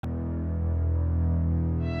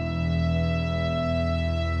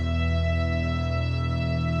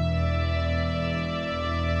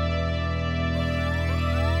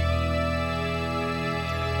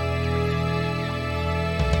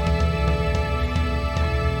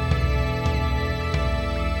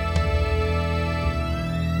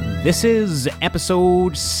This is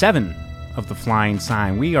episode 7 of The Flying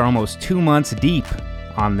Sign. We are almost 2 months deep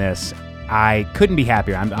on this. I couldn't be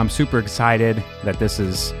happier. I'm super excited that this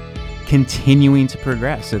is continuing to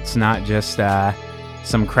progress. It's not just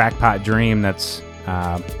some crackpot dream that's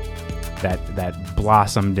that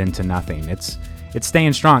blossomed into nothing. It's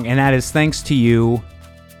staying strong, and that is thanks to you,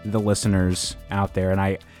 the listeners out there. And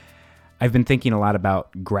I've been thinking a lot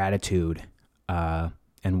about gratitude and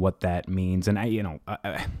what that means. And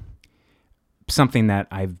something that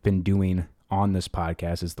I've been doing on this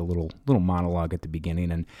podcast is the little monologue at the beginning.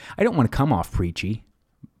 And I don't want to come off preachy,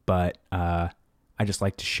 but I just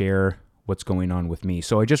like to share what's going on with me.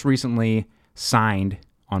 So I just recently signed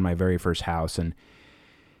on my very first house, and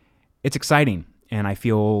it's exciting, and I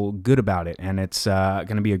feel good about it. And it's going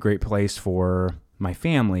to be a great place for my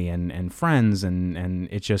family and friends, and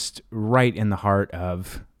it's just right in the heart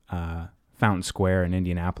of Fountain Square in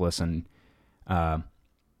Indianapolis. And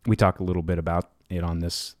we talk a little bit about it on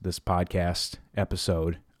this podcast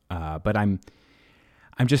episode, but I'm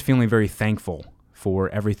just feeling very thankful for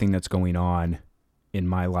everything that's going on in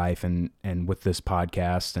my life and with this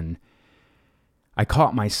podcast. And I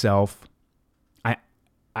caught myself,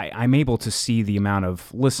 I'm able to see the amount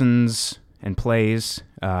of listens and plays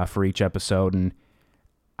for each episode. And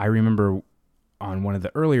I remember on one of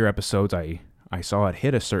the earlier episodes, I saw it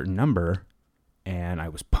hit a certain number, and I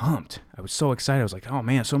was pumped. I was so excited. I was like, oh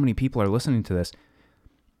man, so many people are listening to this.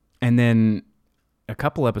 And then a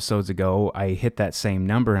couple episodes ago, I hit that same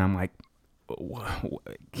number, and I'm like,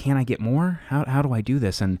 can I get more? How do I do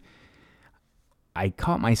this? And I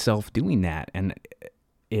caught myself doing that, and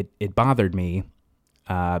it bothered me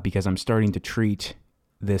because I'm starting to treat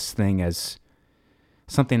this thing as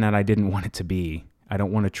something that I didn't want it to be. I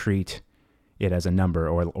don't want to treat it as a number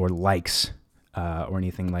or likes or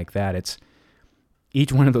anything like that. It's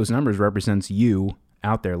each one of those numbers represents you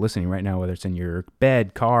out there listening right now, whether it's in your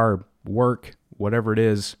bed, car, work, whatever it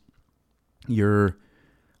is, you're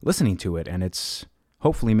listening to it, and it's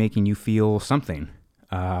hopefully making you feel something.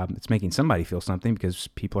 It's making somebody feel something because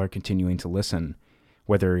people are continuing to listen,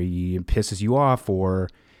 whether he pisses you off or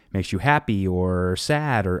makes you happy or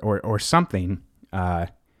sad or something.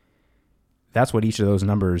 That's what each of those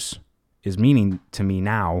numbers is meaning to me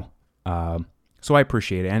now. So I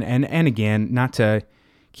appreciate it. And again, not to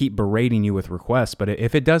keep berating you with requests, but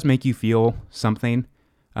if it does make you feel something,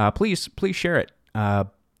 please share it.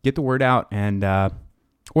 Get the word out, and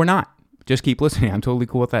or not. Just keep listening. I'm totally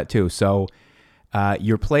cool with that too. So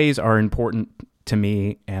your plays are important to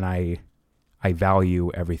me, and I value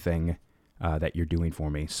everything that you're doing for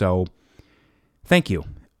me. So thank you.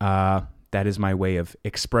 That is my way of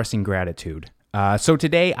expressing gratitude. So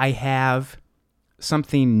today I have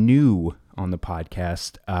something new on the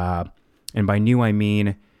podcast. And by new, I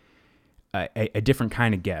mean a different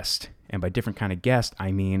kind of guest. And by different kind of guest,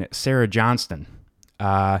 I mean Sarah Johnston.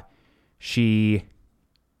 How she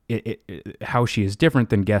is different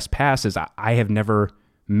than guest past is I have never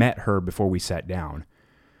met her before we sat down.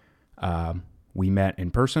 We met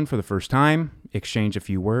in person for the first time, exchanged a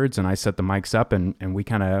few words, and I set the mics up, and we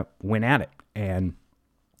kind of went at it. And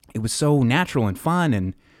it was so natural and fun,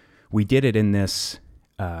 and we did it in this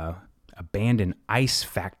abandoned ice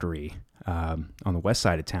factory on the west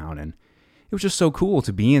side of town. And it was just so cool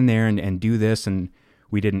to be in there and do this. And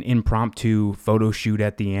we did an impromptu photo shoot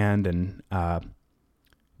at the end, and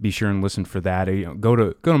be sure and listen for that. Go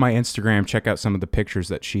to my Instagram, check out some of the pictures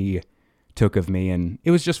that she took of me, and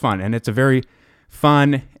it was just fun. And it's a very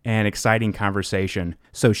fun and exciting conversation.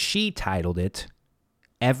 So she titled it,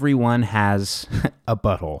 "Everyone Has a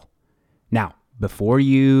Butthole." Now, before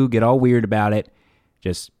you get all weird about it,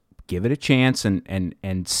 just give it a chance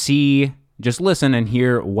and see, just listen and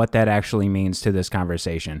hear what that actually means to this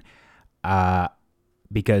conversation.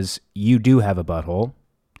 Because you do have a butthole,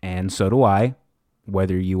 and so do I,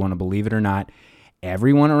 whether you want to believe it or not.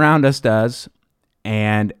 Everyone around us does,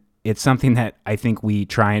 and it's something that I think we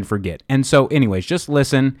try and forget. And so anyways, just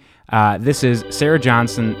listen. This is Sarah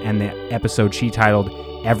Johnston and the episode she titled,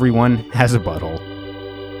 "Everyone Has a Butthole."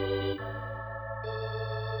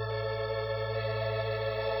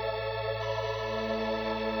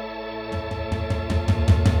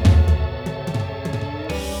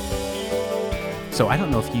 So I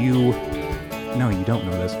don't know if you don't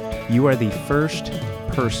know this. You are the first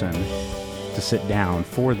person to sit down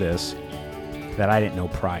for this that I didn't know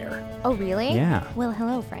prior. Oh, really? Yeah. Well,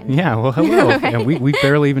 hello, friend. Yeah, well, hello. And we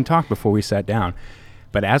barely even talked before we sat down.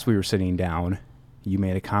 But as we were sitting down, you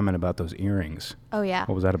made a comment about those earrings. Oh, yeah.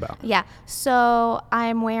 What was that about? Yeah. So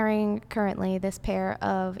I'm wearing currently this pair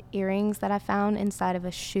of earrings that I found inside of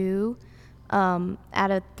a shoe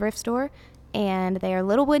at a thrift store. and they are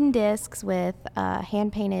little wooden discs with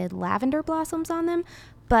hand-painted lavender blossoms on them,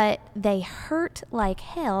 but they hurt like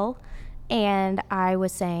hell. And I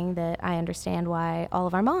was saying that I understand why all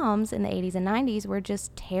of our moms in the 80s and 90s were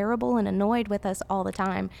just terrible and annoyed with us all the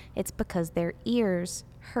time. It's because their ears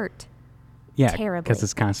hurt. Yeah, terribly. because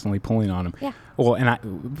it's constantly pulling on them. Yeah. Well, and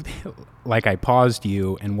I paused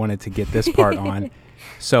you and wanted to get this part on.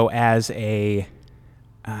 So as a,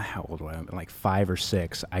 how old was I? Like 5 or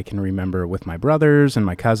 6, I can remember with my brothers and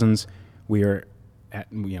my cousins, we were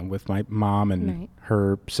with my mom and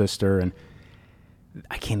her sister, and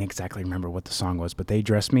I can't exactly remember what the song was, but they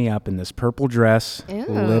dressed me up in this purple dress,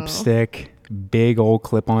 lipstick, big old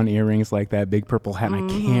clip-on earrings like that, big purple hat. And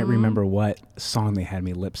I can't remember what song they had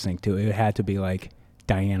me lip sync to. It had to be like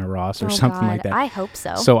Diana Ross or something like that. I hope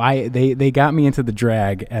so. So they got me into the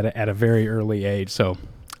drag at a very early age. So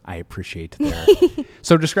I appreciate that.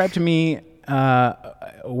 So describe to me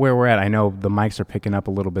where we're at. I know the mics are picking up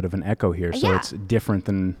a little bit of an echo here, so it's different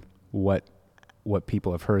than what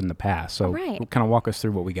people have heard in the past. So kind of walk us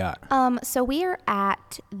through what we got. So we are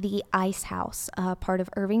at the Ice House, part of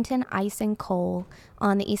Irvington Ice and Coal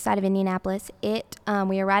on the east side of Indianapolis.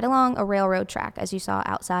 We are right along a railroad track, as you saw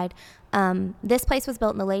outside. This place was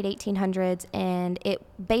built in the late 1800s, and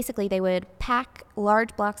they would pack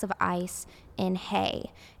large blocks of ice in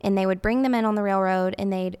hay, and they would bring them in on the railroad,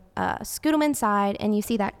 and they'd scoot them inside, and you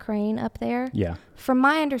see that crane up there? Yeah. From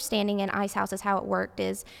my understanding in ice houses, how it worked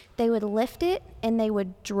is they would lift it and they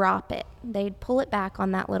would drop it. They'd pull it back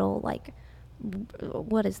on that little,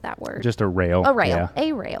 what is that word? Just a rail. A rail. Yeah.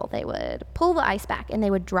 A rail. They would pull the ice back and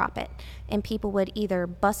they would drop it. And people would either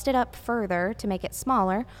bust it up further to make it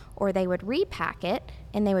smaller, or they would repack it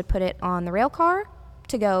and they would put it on the rail car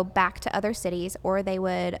to go back to other cities, or they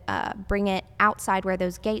would bring it outside where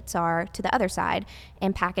those gates are to the other side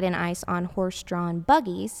and pack it in ice on horse-drawn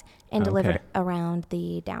buggies and deliver it around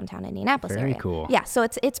the downtown Indianapolis area. Very cool. Yeah, so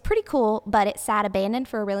it's pretty cool, but it sat abandoned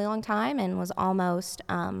for a really long time and was almost,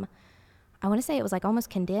 I want to say it was like almost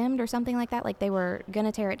condemned or something like that. Like they were going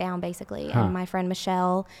to tear it down basically. And my friend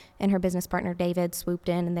Michelle and her business partner David swooped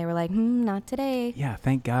in and they were like, not today. Yeah,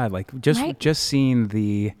 thank God. Like just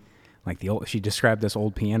seeing she described this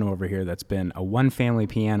old piano over here that's been a one-family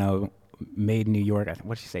piano made in New York.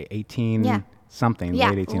 What did she say? 18 something,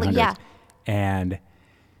 late 1800s. Yeah. And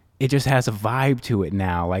it just has a vibe to it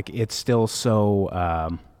now. Like it's still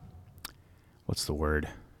so, what's the word?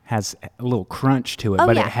 Has a little crunch to it,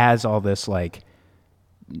 but it has all this like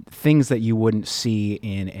things that you wouldn't see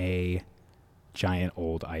in a giant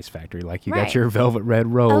old ice factory. Like you got your velvet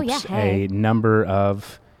red ropes, a number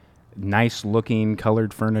of nice looking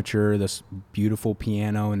colored furniture, this beautiful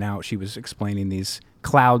piano, and now she was explaining these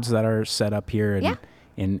clouds that are set up here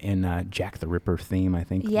in Jack the Ripper theme, I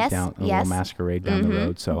think. Down a little masquerade down the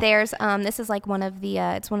road. So there's this is like one of the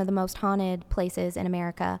it's one of the most haunted places in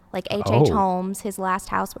America. Like H.H. Holmes, his last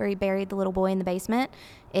house where he buried the little boy in the basement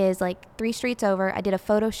is like 3 streets over. I did a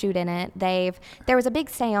photo shoot in it. There was a big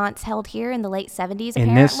seance held here in the late 70s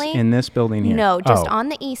apparently. In this building here? No, just on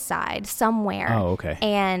the east side somewhere. Oh, okay.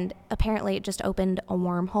 And apparently it just opened a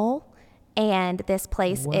wormhole. And this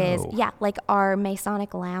place is, like our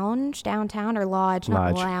Masonic lounge downtown, or lodge,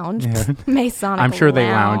 not lounge, Masonic I'm sure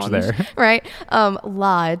lounge, they lounge there. Right?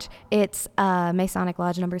 Lodge. It's Masonic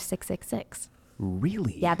Lodge number 666.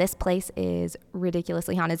 Really? Yeah, this place is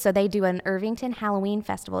ridiculously haunted. So they do an Irvington Halloween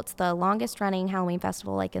festival. It's the longest running Halloween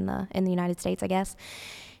festival like in the United States, I guess.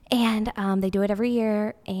 And they do it every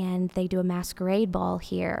year, and they do a masquerade ball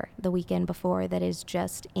here the weekend before that is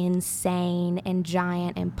just insane and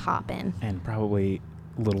giant and poppin'. And probably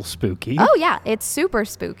a little spooky. Oh, yeah. It's super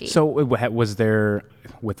spooky. So was there,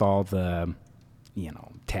 with all the,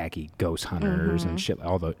 tacky ghost hunters and shit,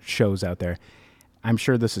 all the shows out there, I'm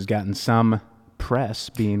sure this has gotten some press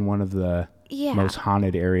being one of the most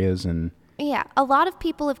haunted areas. And yeah, a lot of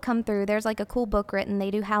people have come through. There's like a cool book written. They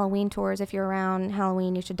do Halloween tours. If you're around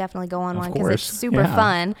Halloween, you should definitely go on one because it's super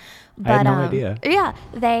fun. But, I had no idea. Yeah,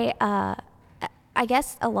 they, I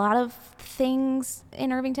guess a lot of things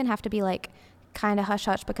in Irvington have to be like kind of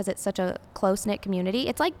hush-hush because it's such a close-knit community.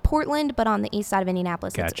 It's like Portland, but on the east side of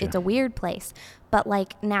Indianapolis. Gotcha. It's a weird place. But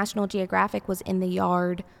like National Geographic was in the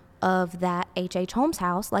yard of that H.H. Holmes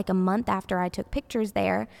house like a month after I took pictures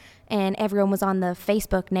there, and everyone was on the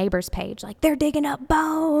Facebook neighbors page like, they're digging up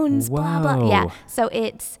bones, blah, blah. Yeah, so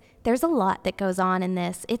there's a lot that goes on in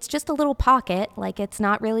this. It's just a little pocket, like it's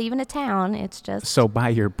not really even a town. It's just... So by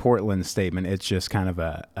your Portland statement, it's just kind of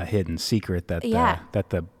a hidden secret that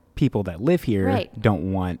the people that live here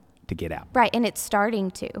don't want to get out. Right, and it's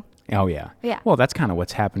starting to. Oh, yeah. Yeah. Well, that's kind of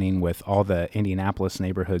what's happening with all the Indianapolis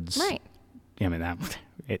neighborhoods I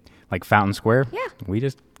mean, like Fountain Square. Yeah. We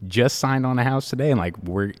just signed on a house today, and like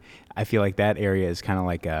I feel like that area is kind of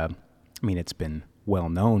like I mean, it's been well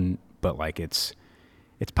known, but like it's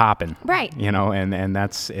popping. Right. And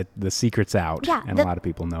that's it. The secret's out. Yeah, And a lot of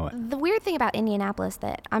people know it. The weird thing about Indianapolis,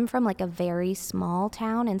 that I'm from like a very small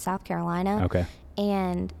town in South Carolina. Okay.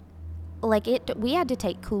 And like we had to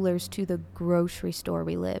take coolers to the grocery store.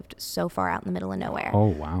 We lived so far out in the middle of nowhere. Oh,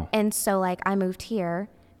 wow. And so like I moved here,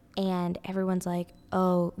 and everyone's like,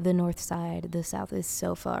 oh, the north side, the south is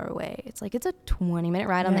so far away. It's like, it's a 20-minute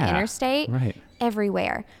ride on the interstate. Right.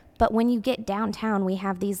 Everywhere. But when you get downtown, we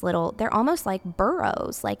have these they're almost like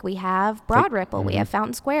boroughs. Like we have Broad Ripple, we have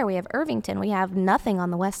Fountain Square, we have Irvington. We have nothing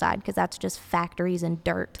on the west side because that's just factories and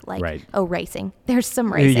dirt. Like, racing. There's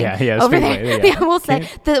some racing over there. Yeah, we'll say.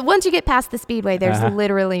 Once you get past the Speedway, there's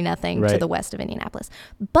literally nothing to the west of Indianapolis.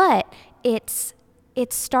 But it's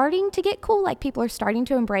starting to get cool. Like people are starting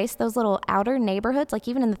to embrace those little outer neighborhoods, like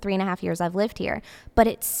even in the 3.5 years I've lived here. But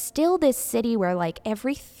it's still this city where like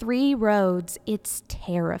every 3 roads, it's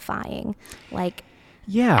terrifying. Like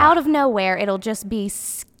out of nowhere, it'll just be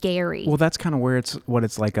scary. Well, that's kind of what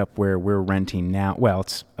it's like up where we're renting now. Well,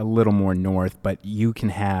 it's a little more north, but you can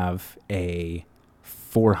have a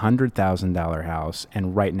 $400,000 house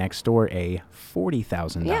and right next door a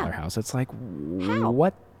 $40,000 house. It's like,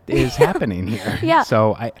 what is happening here? Yeah.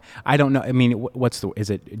 So I don't know. I mean, is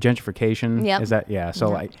it gentrification? Yep. Is that,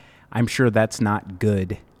 So I'm sure that's not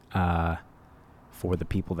good for the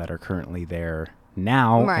people that are currently there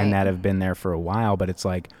now and that have been there for a while. But it's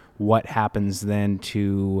like, what happens then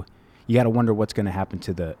you got to wonder what's going to happen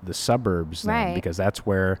to the suburbs then, because that's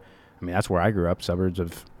where I grew up, suburbs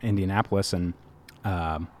of Indianapolis. And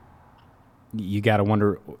you got to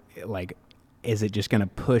wonder, like, is it just going to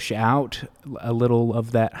push out a little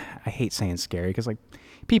of that? I hate saying scary because like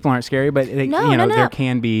people aren't scary, but there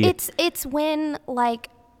can be. It's when like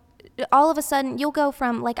all of a sudden you'll go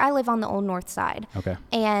from like I live on the old north side. Okay.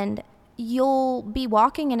 And you'll be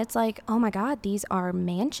walking and it's like, oh my God, these are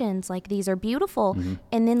mansions. Like these are beautiful. Mm-hmm.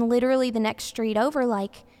 And then literally the next street over,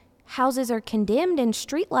 like houses are condemned and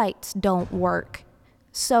streetlights don't work.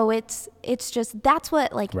 So it's just, that's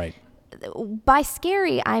what like. Right. By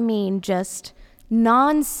scary, I mean just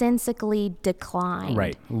nonsensically declined.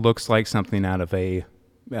 Right. Looks like something out of a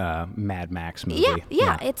Mad Max movie.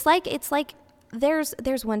 Yeah. It's like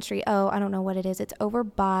there's one street. Oh, I don't know what it is. It's over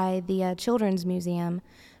by the Children's Museum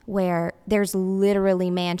where there's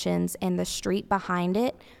literally mansions, and the street behind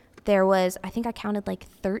it, there was, I think I counted like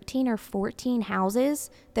 13 or 14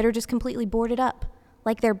 houses that are just completely boarded up.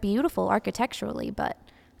 Like they're beautiful architecturally, but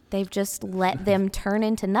they've just let them turn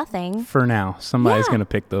into nothing. For now. Somebody's going to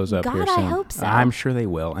pick those up here soon. I hope so. I'm sure they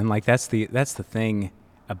will. And like that's the thing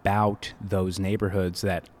about those neighborhoods,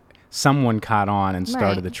 that someone caught on and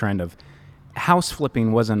started the trend of house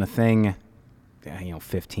flipping wasn't a thing,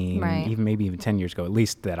 15, maybe even 10 years ago, at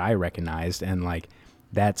least that I recognized. And like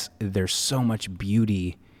there's so much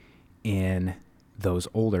beauty in those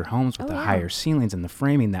older homes with the higher ceilings and the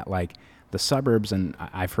framing that like the suburbs, and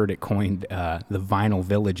I've heard it coined the vinyl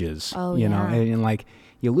villages, and like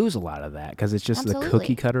you lose a lot of that because it's just the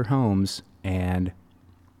cookie cutter homes. And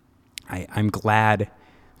I'm glad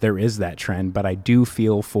there is that trend, but I do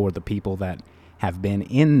feel for the people that have been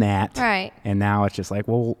in that. Right. And now it's just like,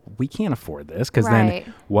 well, we can't afford this, because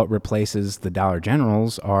then what replaces the Dollar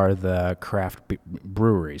Generals are the craft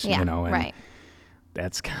breweries, and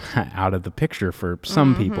that's kind of out of the picture for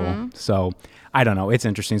some people. So I don't know. It's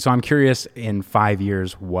interesting. So I'm curious in 5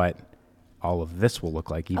 years what all of this will look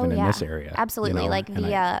like, even in this area. Absolutely. Like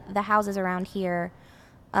the houses around here,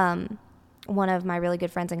 one of my really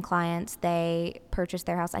good friends and clients, they purchased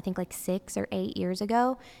their house, I think like 6 or 8 years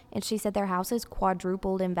ago. And she said their house is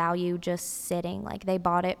quadrupled in value just sitting. Like they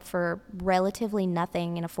bought it for relatively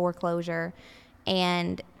nothing in a foreclosure.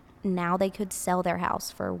 And now they could sell their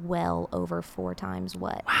house for well over 4 times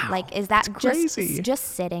what. Wow, like, is that crazy.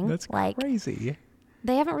 just sitting? That's like crazy.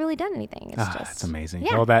 They haven't really done anything. It's amazing.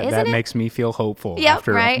 Yeah, well, that makes me feel hopeful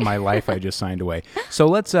after my life I just signed away. So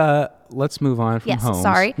let's move on from homes.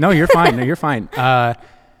 Sorry. No, you're fine. No, you're fine.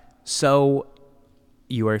 So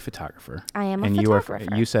you are a photographer. I am a photographer.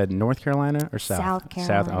 You said North Carolina or South? South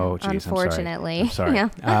Carolina. South. Oh, geez. Unfortunately. I'm sorry.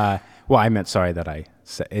 Yeah. Well, I meant sorry that I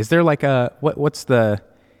said. Is there like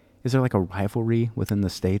is there like a rivalry within the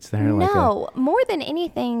states there? No, more than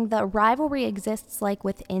anything, the rivalry exists like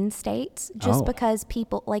within states, just because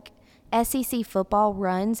people like SEC football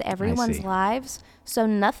runs everyone's lives, so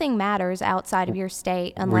nothing matters outside of your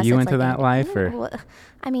state unless. Were you it's into like that life, or?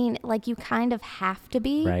 I mean, like you kind of have to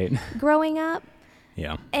be right. growing up.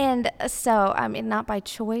 Yeah. And so, I mean, not by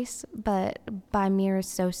choice, but by mere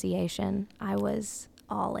association, I was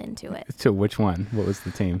all into it. So which one? What was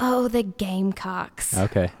the team? Oh, the Gamecocks.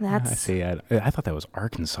 Okay. That's I see. I thought that was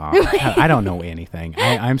Arkansas. I don't know anything.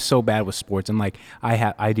 I'm so bad with sports, and like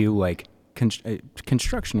I do like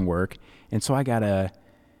construction work, and so I gotta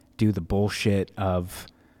do the bullshit of,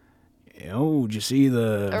 did you see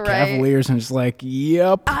the Right. Cavaliers? And it's like,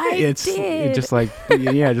 yep. It's just like,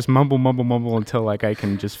 yeah, just mumble until like I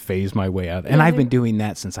can just phase my way out. And I've been doing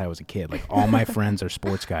that since I was a kid. Like all my friends are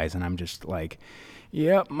sports guys, and I'm just like,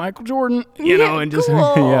 yep, Michael Jordan, and just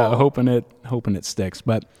cool. hoping it sticks.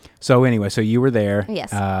 But so anyway, so you were there.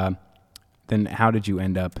 Yes. Then how did you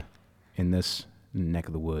end up in this neck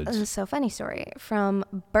of the woods? So funny story. From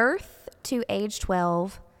birth to age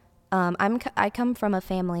 12, I come from a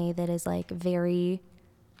family that is like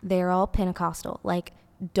they're all Pentecostal. Like,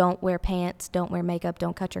 don't wear pants, don't wear makeup,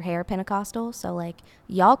 don't cut your hair Pentecostal. So like,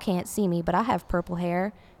 y'all can't see me, but I have purple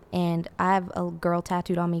hair, and I have a girl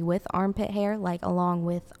tattooed on me with armpit hair, like along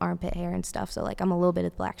with armpit hair and stuff. So like, I'm a little bit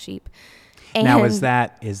of the black sheep. And Now, is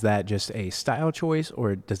that just a style choice,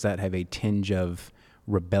 or does that have a tinge of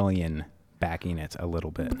rebellion backing it a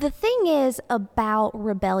little bit? The thing is about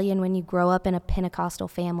rebellion when you grow up in a Pentecostal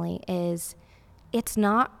family is it's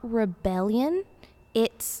not rebellion.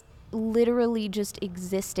 It's literally just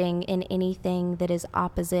existing in anything that is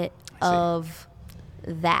opposite of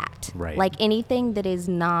that. Right. Like anything that is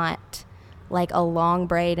not like a long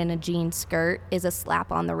braid and a jean skirt is a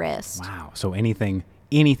slap on the wrist. Wow. So anything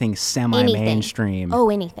semi-mainstream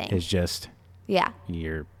Anything. is just Yeah.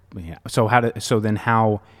 So how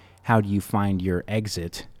do you find your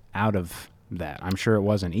exit out of that? I'm sure it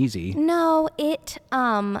wasn't easy. No,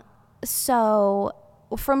 so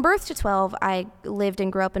from birth to 12, I lived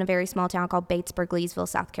and grew up in a very small town called Batesburg, Leesville,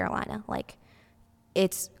 South Carolina. Like,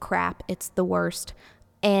 it's crap. It's the worst.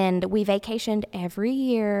 And we vacationed every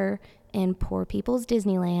year in poor people's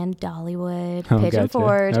Disneyland, Dollywood, Pigeon Gotcha.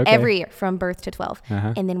 Forge, Okay. every year from birth to 12.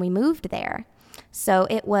 Uh-huh. And then we moved there. So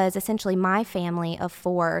it was essentially my family of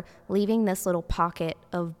 4 leaving this little pocket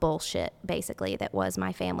of bullshit, basically, that was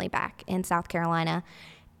my family back in South Carolina.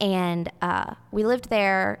 And we lived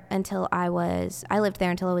there until I was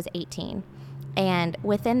 18. And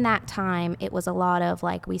within that time, it was a lot of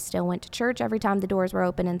like, we still went to church every time the doors were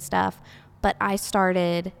open and stuff. But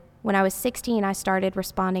when I was 16, I started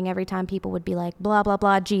responding every time people would be like, blah, blah,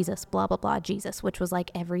 blah, Jesus, which was like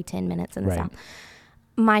every 10 minutes in the Right. South.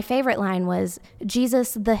 My favorite line was,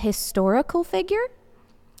 Jesus, the historical figure,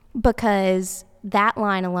 because that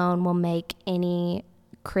line alone will make any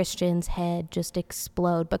Christian's head just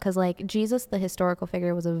explode, because like Jesus, the historical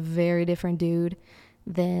figure, was a very different dude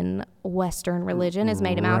than Western religion has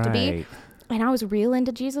made him out to be. Right. And I was real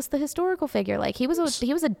into Jesus, the historical figure. Like he was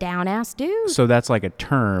a down ass dude. So that's like a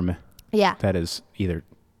term Yeah. that is either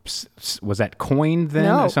was that coined then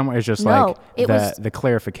No. or somewhere? It's just No, like it was- the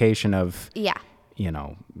clarification of Yeah.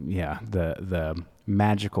 the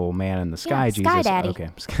magical man in the sky, Yeah, Jesus. Sky Daddy. Okay,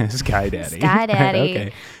 Sky Daddy. Sky Daddy.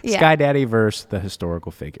 Okay, Yeah. Sky Daddy versus the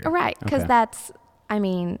historical figure. Right. Because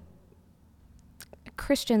Okay.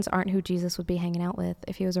 Christians aren't who Jesus would be hanging out with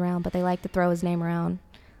if he was around, but they like to throw his name around.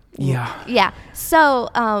 Yeah. Yeah. So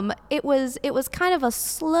it was kind of a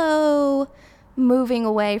slow moving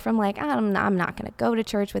away from like, I'm not going to go to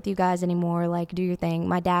church with you guys anymore. Like, do your thing.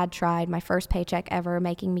 My dad tried my first paycheck ever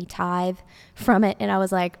making me tithe from it. And I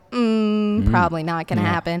was like, probably not going to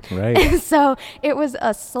happen. Right. So it was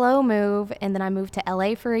a slow move. And then I moved to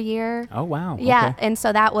LA for a year. Oh, wow. Yeah. Okay. And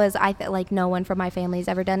so that was, like no one from my family's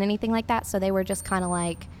ever done anything like that. So they were just kind of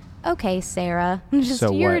like, okay, Sarah,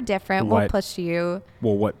 So you're what- different. We'll what- push you.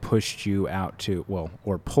 Well, what pushed you out to,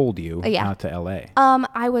 or pulled you Yeah. out to LA?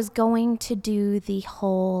 I was going to do the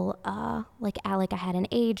whole, I had an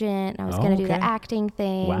agent. And I was going to do the Okay. acting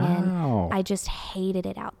thing. Wow. And I just hated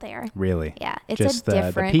it out there. Really? Yeah. It's Just a the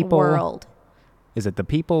different people? world. Is it the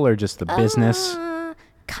people or just the business?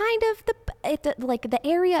 Kind of the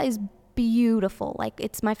area is beautiful. Like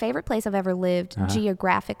it's my favorite place I've ever lived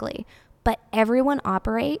geographically, but everyone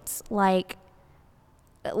operates like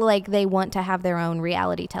they want to have their own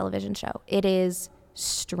reality television show. It is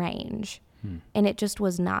strange. And it just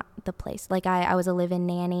was not the place. Like I was a live-in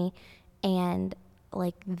nanny, and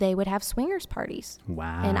like they would have swingers parties.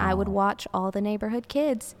 Wow. And I would watch all the neighborhood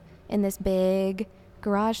kids in this big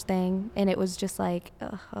garage thing, and it was just like,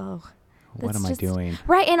 What that's am I just- doing?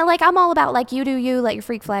 Right, and like I'm all about like you do you, let your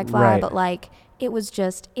freak flag fly, Right. but like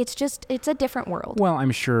it's a different world. Well, I'm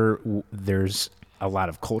sure there's a lot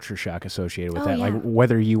of culture shock associated with Oh, that. yeah. Like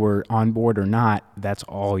whether you were on board or not, that's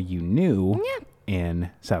all you knew Yeah. in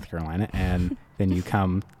South Carolina. And then you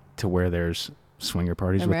come to where there's swinger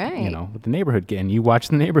parties Right. with the neighborhood kid, and you watch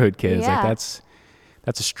the neighborhood kids. Yeah. Like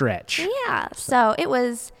that's a stretch. Yeah. So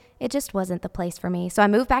it just wasn't the place for me. So I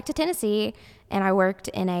moved back to Tennessee and I worked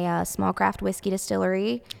in a small craft whiskey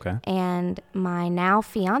distillery. Okay. And my now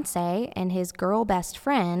fiance and his girl best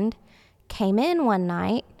friend came in one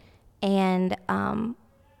night and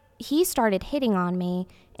he started hitting on me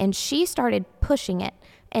and she started pushing it.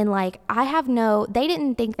 And like, they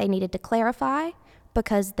didn't think they needed to clarify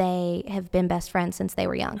because they have been best friends since they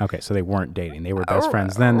were young. Okay, so they weren't dating. They were best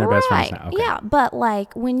friends then, they're best friends now. Okay. Yeah, but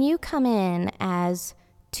like when you come in as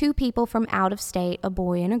two people from out of state, a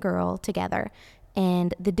boy and a girl together,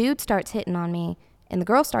 and the dude starts hitting on me and the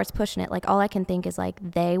girl starts pushing it, like all I can think is like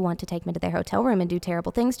they want to take me to their hotel room and do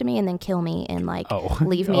terrible things to me and then kill me and like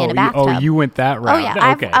leave me in a bathtub. You went that route. Oh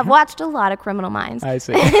yeah, Okay. I've watched a lot of Criminal Minds. I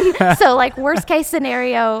see. So like worst case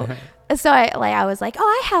scenario. So I was like,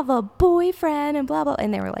 I have a boyfriend and blah, blah.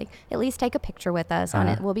 And they were like, at least take a picture with us on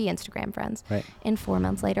it. We'll be Instagram friends. Right. And 4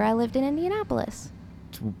 months later, I lived in Indianapolis.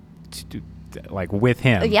 Like with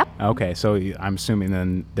him? Yep. Okay, so I'm assuming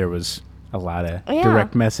then there was a lot of Yeah.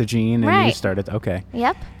 direct messaging and you Right. started, okay.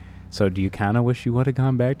 Yep. So do you kind of wish you would have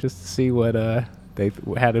gone back just to see what they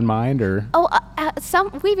had in mind, or? Oh,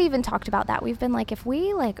 we've even talked about that. We've been like, if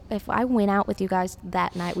I went out with you guys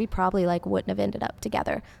that night, we probably like wouldn't have ended up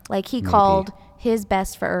together. Like he called his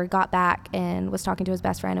got back and was talking to his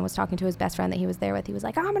best friend and was talking to his best friend that he was there with. He was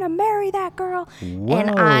like, I'm going to marry that girl. Whoa.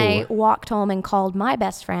 And I walked home and called my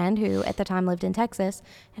best friend who at the time lived in Texas.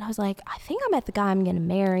 And I was like, I think I met the guy I'm going to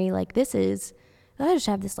marry. Like I just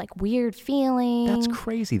have this like weird feeling. That's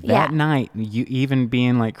crazy. Yeah. That night, you even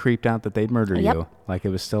being like creeped out that they'd murder Yep. you. Like it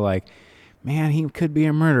was still like, man, he could be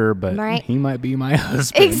a murderer, but Right. he might be my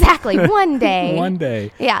husband. Exactly. One day. One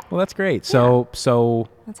day. Yeah. Well, that's great. So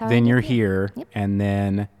That's how I then did you're it. here, Yep. and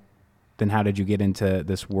then how did you get into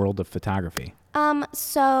this world of photography?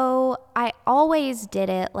 So I always did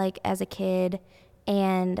it like as a kid,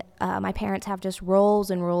 and my parents have just rolls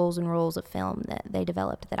and rolls and rolls of film that they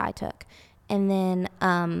developed that I took. And then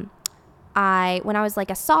when I was like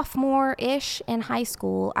a sophomore-ish in high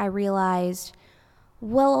school, I realized,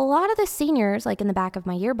 well, a lot of the seniors, like in the back of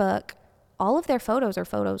my yearbook, all of their photos are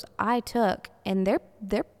photos I took, and their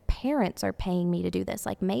parents are paying me to do this.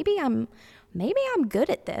 Like maybe I'm good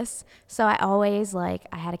at this. So I always I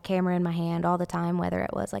had a camera in my hand all the time, whether it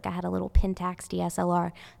was like I had a little Pentax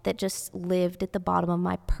DSLR that just lived at the bottom of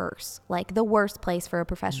my purse, like the worst place for a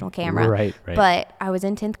professional camera. Right. But I was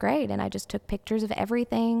in 10th grade and I just took pictures of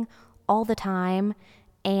everything all the time.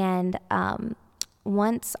 And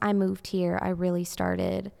once I moved here, I really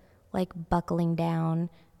started like buckling down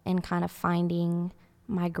and kind of finding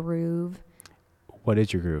my groove. What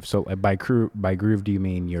is your groove? So by groove, do you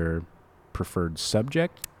mean your preferred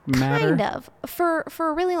subject matter? Kind of. For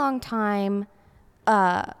a really long time,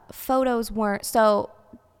 photos weren't. So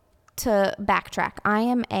to backtrack, I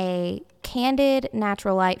am a candid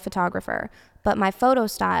natural light photographer, but my photo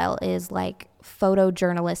style is like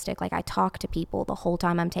photojournalistic. Like I talk to people the whole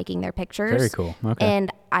time I'm taking their pictures. Very cool. Okay.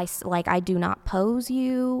 And I do not pose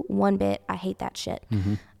you one bit. I hate that shit.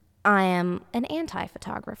 Mm-hmm. I am an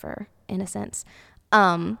anti-photographer in a sense.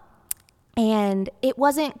 And it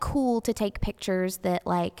wasn't cool to take pictures that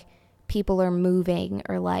like people are moving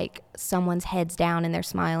or like someone's head's down and they're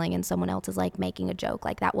smiling and someone else is like making a joke.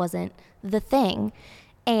 Like that wasn't the thing.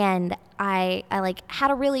 And I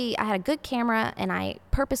had a good camera, and I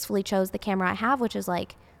purposefully chose the camera I have, which is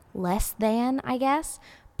like less than, I guess,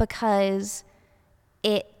 because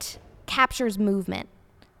it captures movement.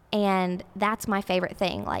 And that's my favorite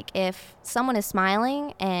thing. Like if someone is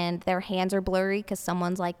smiling and their hands are blurry because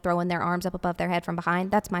someone's like throwing their arms up above their head from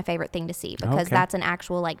behind, that's my favorite thing to see, because that's an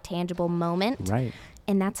actual like tangible moment. Right.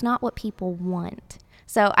 And that's not what people want.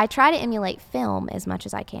 So I try to emulate film as much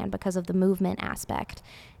as I can because of the movement aspect.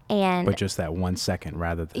 But just that 1 second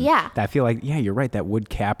rather than... Yeah. I feel like, yeah, you're right. That would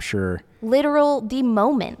capture... the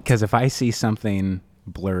moment. Because if I see something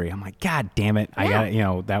blurry, I'm like, God damn it. I Yeah.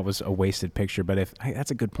 got it. That was a wasted picture. But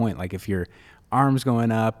that's a good point. Like if your arm's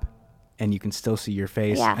going up and you can still see your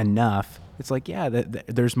face enough, it's like, yeah,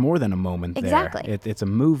 there's more than a moment there. Exactly. It's a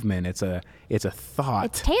movement. It's a thought.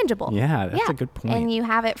 It's tangible. Yeah, that's a good point. And you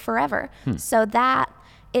have it forever. So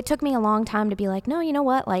it took me a long time to be like, no, you know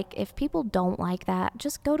what? Like, if people don't like that,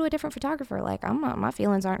 just go to a different photographer. Like, my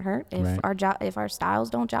feelings aren't hurt. If if our styles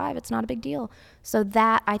don't jive, it's not a big deal. So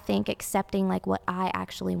that, I think, accepting like what I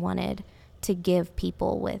actually wanted to give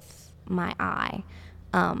people with my eye,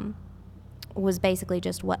 was basically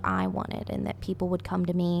just what I wanted, and that people would come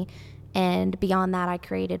to me. And beyond that, I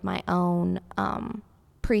created my own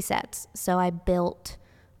presets. So I built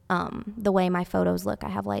the way my photos look. I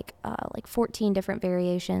have like 14 different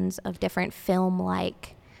variations of different film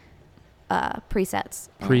like presets.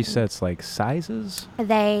 Presets like sizes?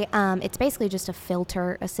 They it's basically just a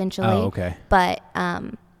filter essentially. Oh, okay. But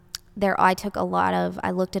I looked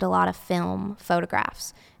at a lot of film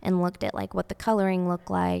photographs and looked at like what the coloring looked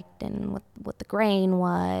like and what the grain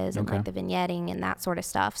was and like the vignetting and that sort of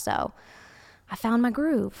stuff. So I found my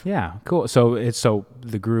groove. Yeah, cool. So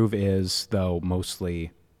the groove is though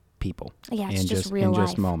mostly people. Yeah, it's just real life. In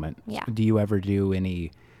just moment. Yeah. Do you ever do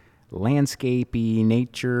any landscapey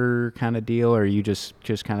nature kind of deal, or you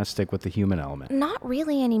just kind of stick with the human element? Not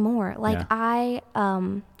really anymore. Like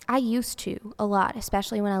I used to a lot,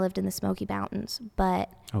 especially when I lived in the Smoky Mountains. But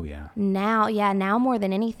now more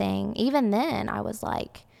than anything, even then I was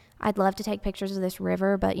like, I'd love to take pictures of this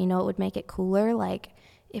river, but you know it would make it cooler? Like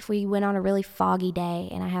if we went on a really foggy day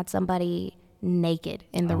and I had somebody naked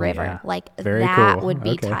in the river, like Very that cool. would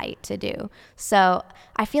be tight to do. So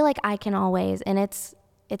I feel like I can always, and it's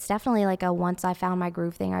definitely like once I found my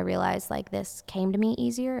groove thing, I realized like this came to me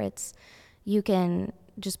easier. You can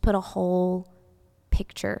just put a whole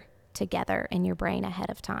picture together in your brain ahead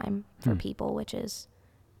of time for people, which is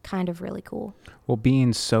kind of really cool. Well,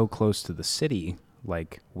 being so close to the city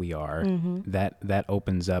like we are, that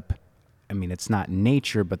opens up, I mean, it's not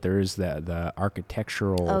nature, but there is the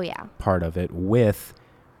architectural part of it with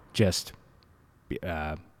just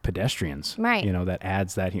pedestrians, right? You know, that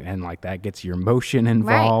adds that, and like that gets your emotion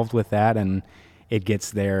involved with that, and it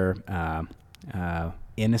gets their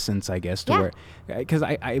innocence, I guess, to where, because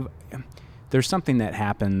I there's something that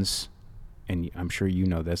happens, and I'm sure you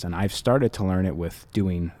know this, and I've started to learn it with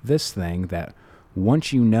doing this thing, that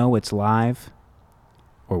once you know it's live,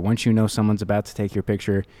 or once you know someone's about to take your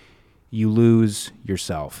picture, you lose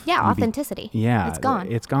yourself. Yeah, authenticity. It's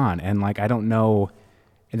gone. It's gone. And like, I don't know,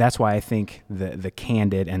 and that's why I think the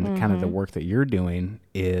candid and kind of the work that you're doing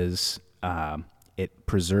is, it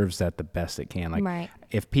preserves that the best it can. Like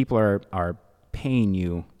if people are paying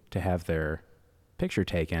you to have their picture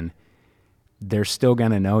taken, they're still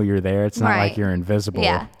going to know you're there. It's not like you're invisible,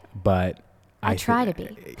 but I try to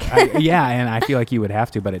be. And I feel like you would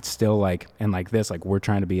have to, but it's still like, and like this, like we're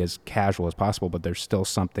trying to be as casual as possible, but there's still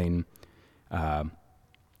something,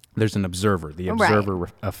 there's an observer, the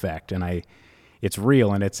observer effect. And it's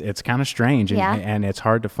real, and it's kind of strange, and it's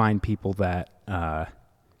hard to find people that,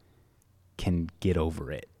 can get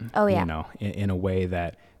over it. Oh yeah. You know, in a way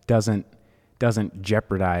that doesn't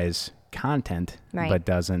jeopardize content, but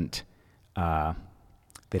doesn't,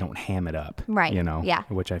 they don't ham it up, you know,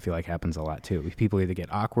 which I feel like happens a lot too. People either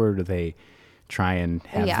get awkward or they try and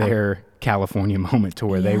have their California moment to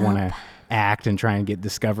where they want to act and try and get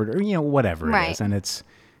discovered, or, you know, whatever it is. And it's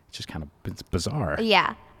just kind of, it's bizarre.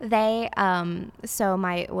 Yeah. They, so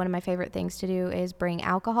one of my favorite things to do is bring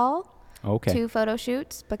alcohol to photo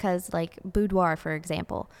shoots, because like boudoir, for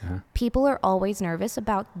example, people are always nervous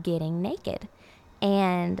about getting naked.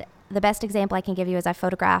 And the best example I can give you is I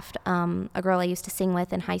photographed a girl I used to sing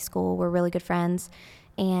with in high school. We're really good friends.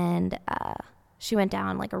 And she went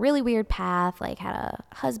down like a really weird path, like had a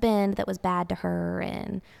husband that was bad to her,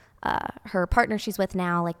 and her partner she's with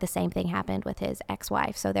now, like the same thing happened with his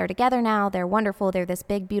ex-wife. So they're together now. They're wonderful. They're this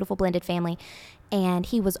big, beautiful blended family. And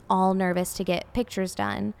he was all nervous to get pictures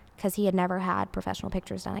done because he had never had professional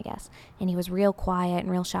pictures done, I guess. And he was real quiet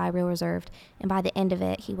and real shy, real reserved. And by the end of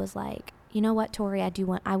it, he was like, you know what, Tori,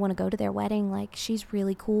 I want to go to their wedding. Like, she's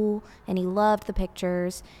really cool. And he loved the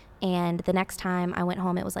pictures. And the next time I went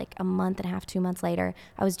home, it was like a month and a half, 2 months later,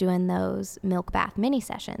 I was doing those milk bath mini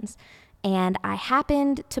sessions. And I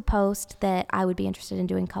happened to post that I would be interested in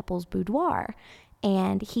doing couples boudoir.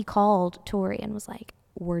 And he called Tori and was like,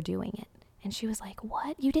 we're doing it. And she was like,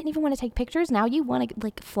 what? You didn't even want to take pictures? Now you want to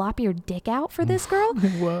like flop your dick out for this girl?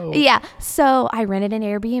 Whoa. Yeah. So I rented an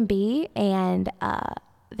Airbnb, and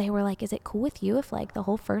they were like, is it cool with you if like the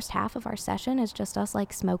whole first half of our session is just us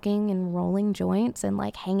like smoking and rolling joints and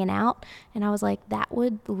like hanging out? And I was like, that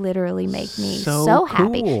would literally make me so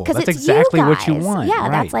happy, because it's exactly you guys. What you want. Yeah,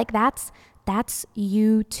 Right. that's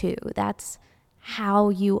you two. That's how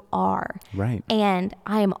you are. Right. And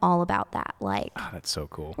I am all about that. Like, oh, that's so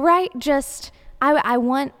cool. Right. Just, I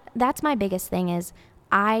want, that's my biggest thing is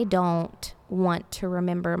I don't want to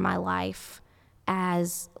remember my life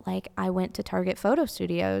as like I went to Target photo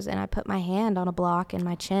studios and I put my hand on a block and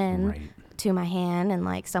my chin to my hand, and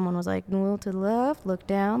like someone was like, well, to the left, look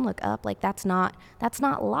down, look up. Like that's not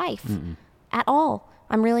life at all.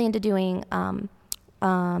 I'm really into doing,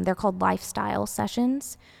 they're called lifestyle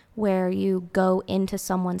sessions, where you go into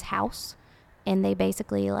someone's house, and they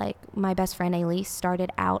basically, like my best friend Elise started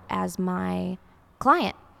out as my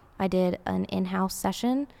client. I did an in-house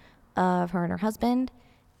session of her and her husband,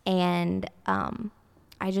 and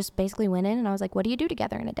I just basically went in and I was like, what do you do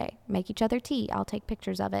together in a day? Make each other tea. I'll take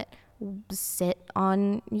pictures of it. Sit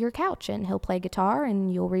on your couch and he'll play guitar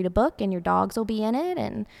and you'll read a book and your dogs will be in it.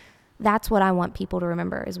 And that's what I want people to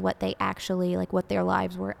remember, is what they actually, like, what their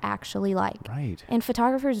lives were actually like. Right. And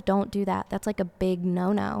photographers don't do that. That's like a big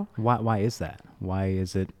no-no. Why is that? Why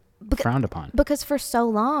is it frowned upon? Because for so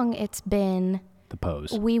long it's been The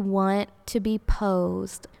pose. we want to be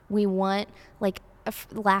posed. We want, like,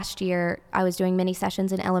 last year I was doing mini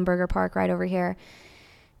sessions in Ellenberger Park right over here,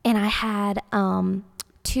 and I had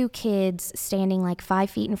 2 kids standing like 5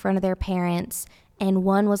 feet in front of their parents, and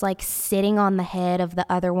one was like sitting on the head of the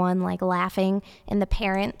other one, like laughing, and the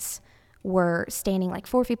parents were standing like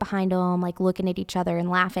 4 feet behind them, like looking at each other and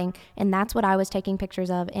laughing. And that's what I was taking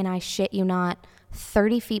pictures of. And I shit you not,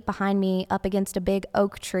 30 feet behind me up against a big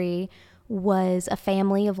oak tree was a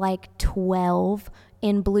family of like 12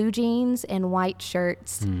 in blue jeans and white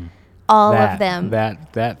shirts. All of them.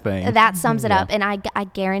 That thing. That sums it up. And I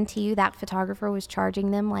guarantee you that photographer was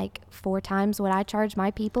charging them like 4 times what I charge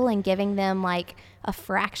my people and giving them like a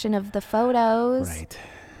fraction of the photos. Right.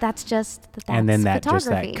 That's and then photography. just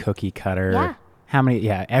that cookie cutter. Yeah. How many?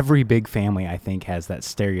 Yeah. Every big family, I think, has that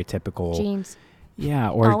stereotypical Jeans. Yeah.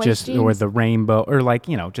 Or Always just, jeans. or the rainbow, or like,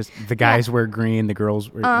 just the guys wear green, the girls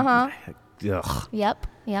wear. Ugh. Yep.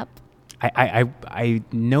 I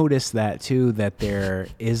noticed that too, that there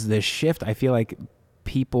is this shift. I feel like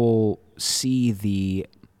people see the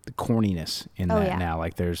corniness in that now.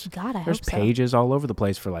 Like there's God, I there's hope so. pages all over the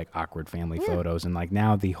place for like awkward family photos, and like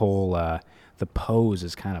now the whole the pose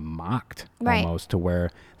is kind of mocked almost, to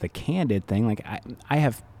where the candid thing, like I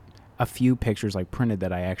have a few pictures like printed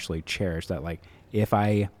that I actually cherish, that like if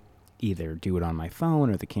I either do it on my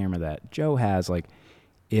phone or the camera that Joe has, like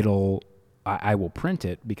I will print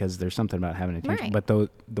it because there's something about having attention. Right. But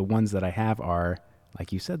the ones that I have are,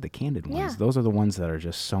 like you said, the candid ones. Yeah. Those are the ones that are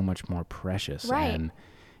just so much more precious. Right. And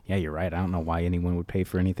yeah, you're right. I don't know why anyone would pay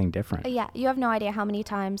for anything different. Yeah, you have no idea how many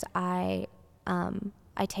times I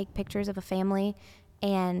take pictures of a family,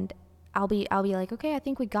 and I'll be like, okay, I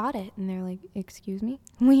think we got it, and they're like, excuse me,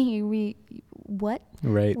 we what?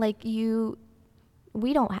 Right. Like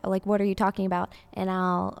we don't like, what are you talking about? And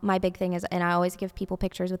my big thing is, and I always give people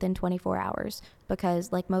pictures within 24 hours,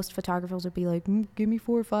 because like most photographers would be like, give me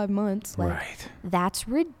 4 or 5 months. Like, Right. That's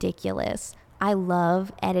ridiculous. I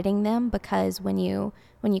love editing them, because when you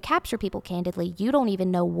capture people candidly, you don't even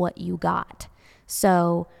know what you got.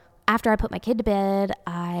 So after I put my kid to bed,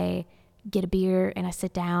 I get a beer and I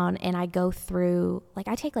sit down and I go through, like,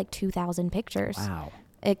 I take like 2,000 pictures. Wow.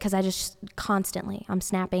 Because I just I'm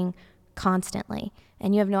snapping constantly.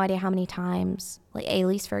 And you have no idea how many times, like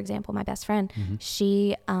Elise, for example, my best friend,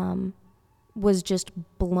 she was just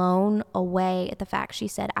blown away at the fact, she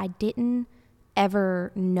said, I didn't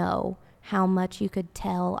ever know how much you could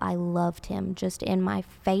tell I loved him just in my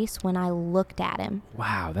face when I looked at him.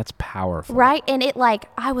 Wow, that's powerful. Right? And it, like,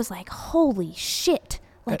 I was like, holy shit.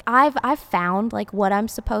 Like, I've found like what I'm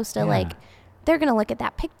supposed to like. They're gonna look at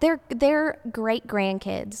that their great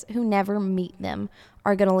grandkids who never meet them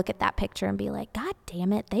are gonna look at that picture and be like, God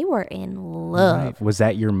damn it, they were in love. Right. Was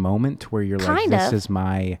that your moment where you're like, this is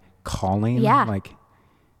my calling? Yeah. Like,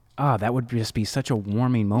 that would just be such a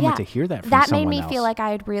warming moment to hear that from that someone made me else. feel like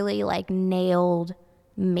I had really like nailed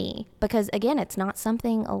me, because again, it's not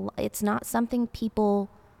something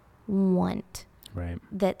people want. Right.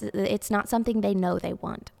 That it's not something they know they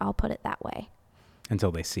want. I'll put it that way.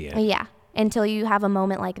 Until they see it. Yeah. Until you have a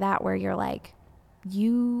moment like that where you're like,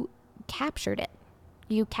 you captured it.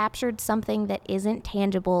 You captured something that isn't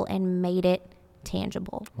tangible and made it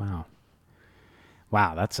tangible.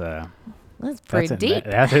 Wow, that's pretty deep.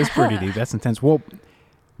 That is pretty deep. That's intense. Well,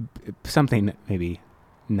 something maybe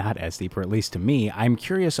not as deep, or at least to me, I'm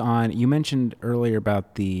curious on, you mentioned earlier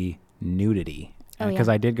about the nudity. Because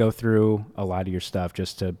I did go through a lot of your stuff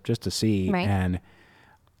just to see, Right. and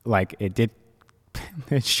like it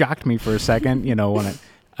shocked me for a second, when it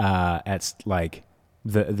at like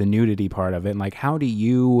the nudity part of it, and like how did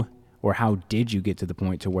you get to the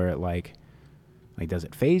point to where it like does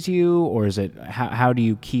it faze you, or is it how do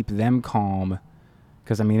you keep them calm?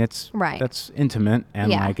 Because I mean that's intimate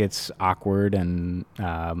and like it's awkward, and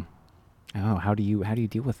I don't know, how do you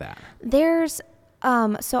deal with that? There's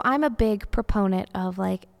so I'm a big proponent of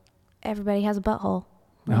like, everybody has a butthole.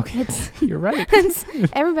 Okay, you're right.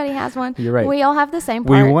 Everybody has one. You're right. We all have the same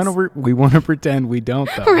parts. We want to pretend we don't,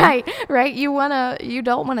 though. Right. You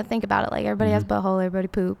don't want to think about it. Like, everybody has a butthole. Everybody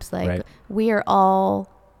poops. Like, we're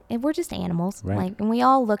just animals. Right. Like, and we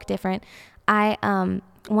all look different. I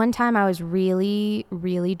One time I was really,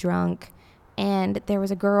 really drunk, and there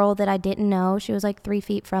was a girl that I didn't know. She was like 3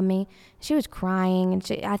 feet from me. She was crying,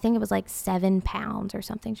 and I think it was like 7 pounds or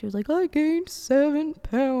something. She was like, I gained 7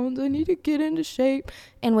 pounds. I need to get into shape.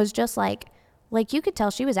 And was just like you could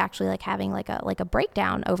tell she was actually like having like a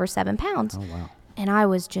breakdown over 7 pounds. Oh, wow. And I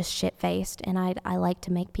was just shit-faced, and I like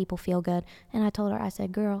to make people feel good. And I told her, I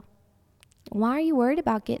said, girl, why are you worried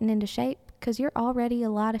about getting into shape? Because you're already a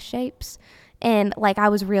lot of shapes. And like, I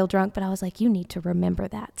was real drunk, but I was like, you need to remember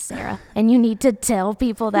that, Sarah. And you need to tell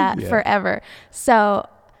people that forever. So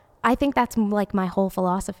I think that's like my whole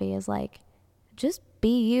philosophy is like, just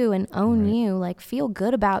be you and own you. Like, feel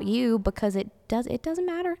good about you, because it doesn't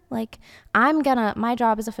matter. Like, my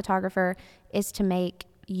job as a photographer is to make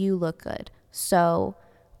you look good. So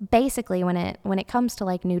basically when it comes to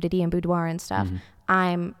like nudity and boudoir and stuff,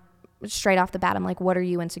 I'm straight off the bat, I'm like, what are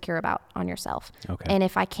you insecure about on yourself? Okay. And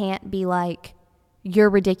if I can't be like, you're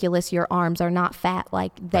ridiculous, your arms are not fat,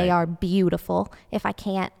 like they are beautiful. If I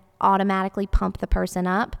can't automatically pump the person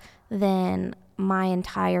up, then my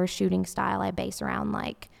entire shooting style I base around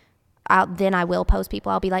like, then I will post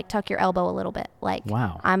people. I'll be like, tuck your elbow a little bit. Like,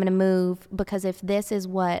 wow. I'm going to move, because if this is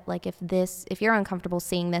what, like, if you're uncomfortable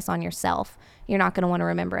seeing this on yourself, you're not going to want to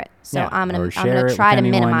remember it. So I'm going to try to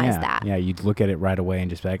minimize that. Yeah. You'd look at it right away and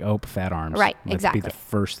just be like, oh, fat arms. Right. That'd Exactly. be the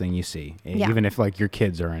first thing you see. Even if like your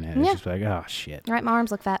kids are in it. It's just like, oh shit. Right. My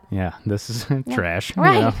arms look fat. Yeah. This is trash.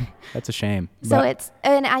 Right. You know? That's a shame. So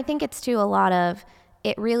and I think it's too a lot of,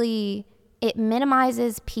 it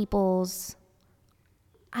minimizes people's,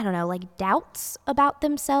 I don't know, like doubts about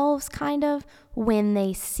themselves kind of when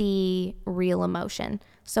they see real emotion.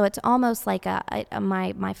 So it's almost like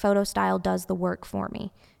my photo style does the work for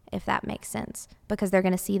me, if that makes sense, because they're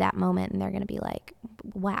going to see that moment and they're going to be like,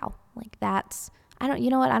 wow, like you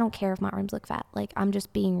know what? I don't care if my arms look fat. Like, I'm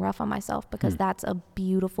just being rough on myself because that's a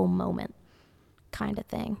beautiful moment kind of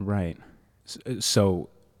thing. Right. So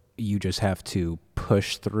you just have to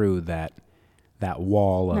push through that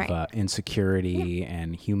wall of insecurity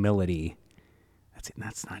and humility.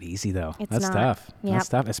 That's not easy though. That's tough. Yep. That's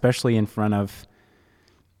tough, especially in front of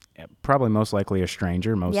probably most likely a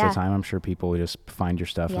stranger. Most of the time, I'm sure people will just find your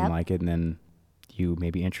stuff and like it, and then you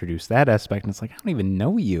maybe introduce that aspect, and it's like, I don't even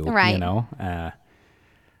know you. Right. You know.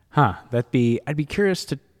 I'd be curious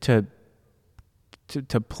to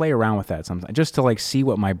play around with that sometimes, just to like see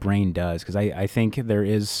what my brain does, because I think there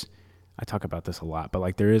is. I talk about this a lot, but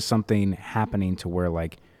like there is something happening to where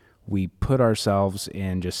like we put ourselves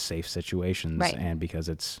in just safe situations, and because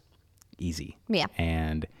it's easy,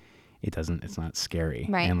 and it's not scary,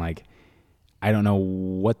 and like I don't know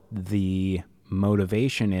what the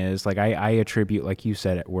motivation is. Like I attribute, like you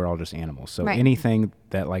said, we're all just animals. So anything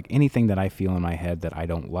that I feel in my head that I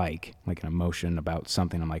don't like an emotion about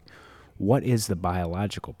something, I'm like, what is the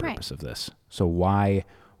biological purpose of this? So why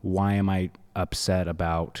am I upset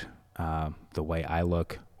about the way I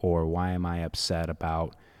look, or why am I upset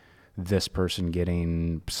about this person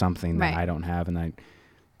getting something that I don't have? And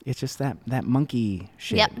it's just that monkey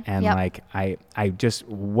shit. Like, I just,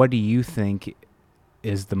 what do you think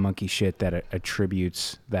is the monkey shit that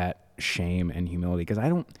attributes that shame and humility? Because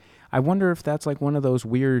I wonder if that's like one of those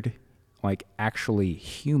weird, like actually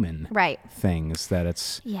human things that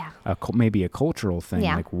it's maybe a cultural thing.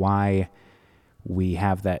 Like why we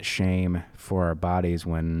have that shame for our bodies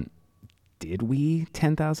when did we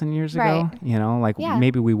 10,000 years ago? You know, like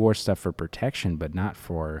maybe we wore stuff for protection, but not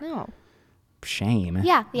for shame of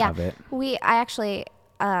it. I actually,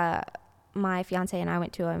 my fiance and I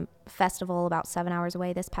went to a festival about 7 hours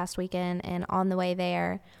away this past weekend, and on the way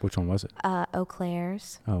there. Which one was it? Eau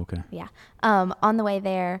Claire's. Oh, okay. Yeah. On the way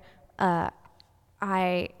there,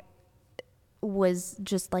 I was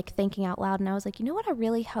just like thinking out loud, and I was like, you know what I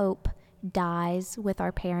really hope dies with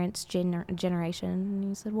our parents' generation? And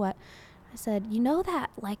he said, what? I said, you know that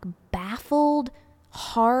like baffled,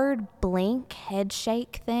 hard blink head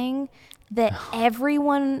shake thing that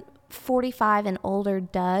everyone 45 and older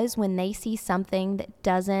does when they see something that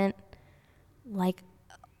doesn't, like,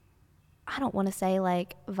 I don't want to say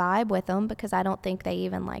like vibe with them, because I don't think they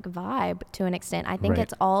even like vibe to an extent. I think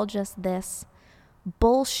it's all just this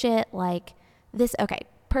bullshit, like this. Okay,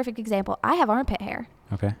 perfect example. I have armpit hair.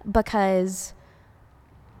 Okay. Because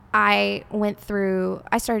I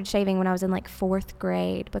started shaving when I was in like 4th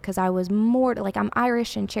grade, because I was more like, I'm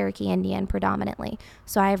Irish and Cherokee Indian predominantly.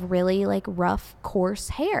 So I have really like rough, coarse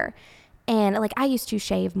hair. And like, I used to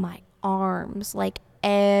shave my arms, like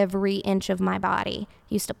every inch of my body.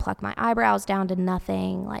 Used to pluck my eyebrows down to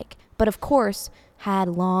nothing, like, but of course had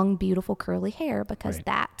long, beautiful curly hair, because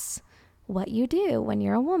that's what you do when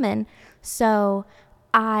you're a woman. So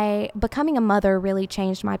becoming a mother really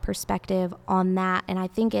changed my perspective on that. And I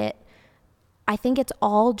think it's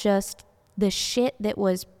all just the shit that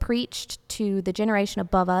was preached to the generation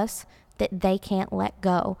above us that they can't let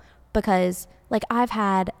go. Because like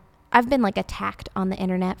I've been like attacked on the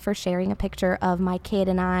internet for sharing a picture of my kid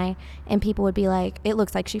and people would be like, it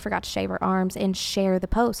looks like she forgot to shave her arms, and share the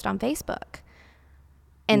post on Facebook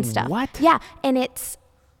and stuff. What? Yeah. And it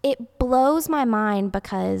blows my mind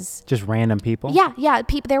because Just random people? yeah.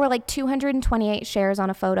 There were like 228 shares on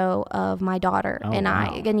a photo of my daughter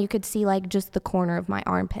and you could see like just the corner of my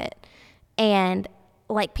armpit, and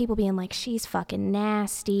like people being like, she's fucking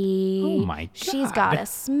nasty. Oh my God. She's got a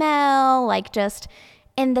smell, like just.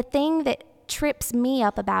 And the thing that trips me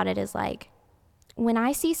up about it is like, when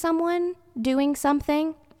I see someone doing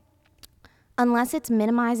something, unless it's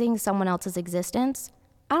minimizing someone else's existence,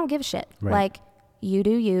 I don't give a shit. Right. Like, you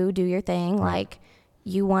do your thing. Right. Like,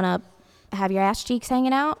 you want to have your ass cheeks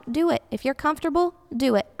hanging out, do it. If you're comfortable,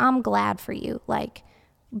 do it. I'm glad for you. Like,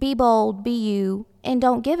 be bold, be you, and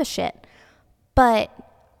don't give a shit. But,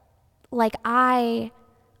 like, I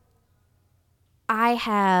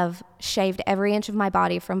have shaved every inch of my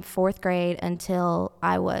body from 4th grade until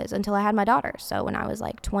I had my daughter. So when I was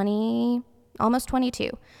like 20, almost 22.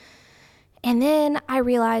 And then I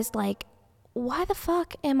realized, like, why the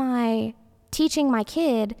fuck am I teaching my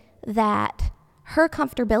kid that her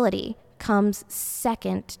comfortability comes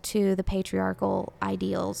second to the patriarchal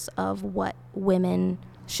ideals of what women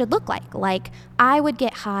should look like? Like, I would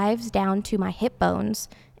get hives down to my hip bones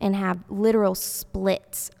and have literal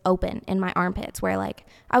splits open in my armpits where like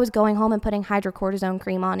I was going home and putting hydrocortisone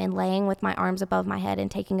cream on and laying with my arms above my head and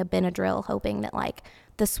taking a Benadryl hoping that like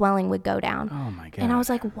the swelling would go down. Oh my God. And I was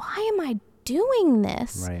like, why am I doing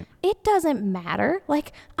this? Right. It doesn't matter.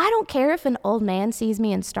 Like, I don't care if an old man sees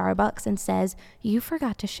me in Starbucks and says, you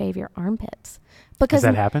forgot to shave your armpits. Because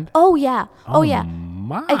Has that happened? Oh yeah. Oh yeah.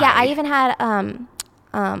 My. Yeah, I even had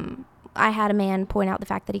I had a man point out the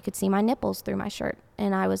fact that he could see my nipples through my shirt.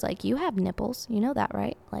 And I was like, you have nipples. You know that,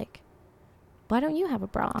 right? Like, why don't you have a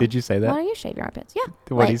bra on? Did you say that? Why don't you shave your armpits? Yeah.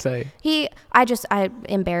 What did he say? I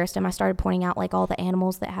embarrassed him. I started pointing out like all the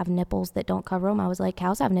animals that have nipples that don't cover them. I was like,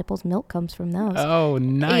 cows have nipples. Milk comes from those. Oh,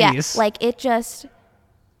 nice. Yeah. Like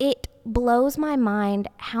it blows my mind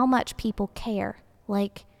how much people care.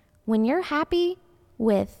 Like, when you're happy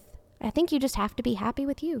I think you just have to be happy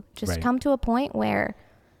with you. Just Right. come to a point where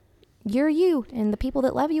you're you, and the people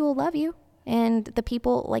that love you will love you, and the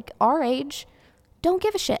people like our age don't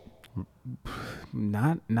give a shit.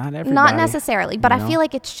 Not everybody. Not necessarily, but you I know? feel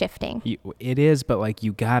like it's shifting. It is, but like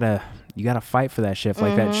you gotta fight for that shift.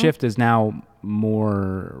 Like that shift is now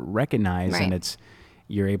more recognized, Right. and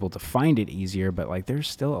you're able to find it easier. But like there's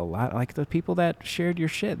still a lot, like the people that shared your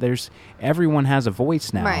shit. Everyone has a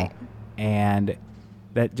voice now, Right. and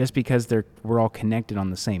that just because we're all connected on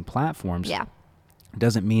the same platforms, Yeah.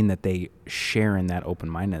 doesn't mean that they share in that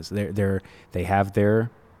open-mindedness. They have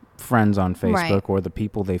their friends on Facebook, Right. or the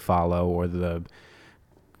people they follow, or the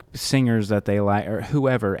singers that they like, or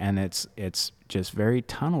whoever, and it's just very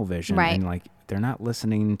tunnel vision. Right. And like they're not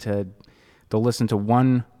listening to, they'll listen to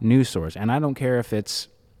one news source, and I don't care if it's,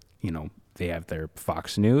 they have their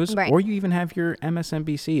Fox News, Right. or you even have your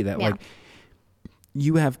MSNBC. That Yeah. like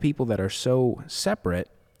you have people that are so separate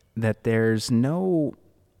that there's no.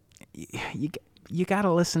 You got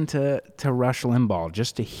to listen to Rush Limbaugh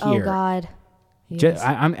just to hear. Oh God.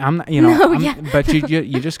 I'm not, No, yeah. but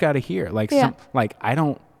you just got to hear. Like, Yeah. I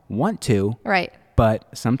don't want to, Right. but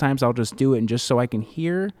sometimes I'll just do it, and just so I can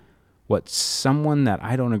hear what someone that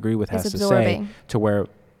I don't agree with has Is to say, absorbing. to where,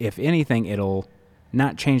 if anything, it'll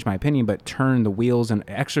not change my opinion, but turn the wheels and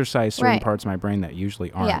exercise certain Right. parts of my brain that usually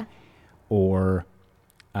aren't. Yeah. Or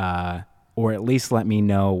at least let me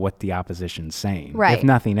know what the opposition's saying. Right. If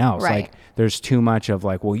nothing else. Right. Like, there's too much of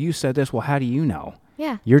like, well, you said this. Well, how do you know?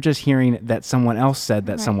 Yeah. You're just hearing that someone else said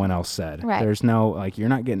that Right. someone else said. Right. There's no, like, you're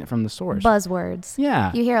not getting it from the source. Buzzwords.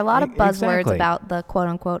 Yeah. You hear a lot of buzzwords Exactly. about the quote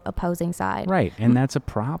unquote opposing side. Right. And that's a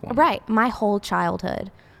problem. Right. My whole childhood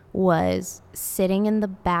was sitting in the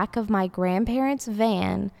back of my grandparents'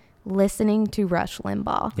 van listening to Rush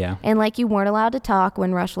Limbaugh. Yeah. And like, you weren't allowed to talk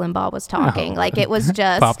when Rush Limbaugh was talking. No. Like, it was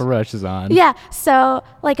just Papa Rush is on. Yeah. So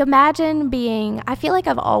like, imagine I feel like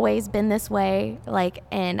I've always been this way. Like,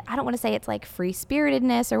 and I don't want to say it's like free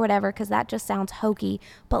spiritedness or whatever, because that just sounds hokey,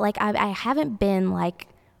 but like, I haven't been like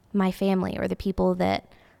my family or the people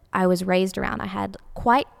that I was raised around. I had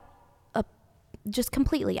quite just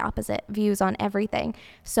completely opposite views on everything.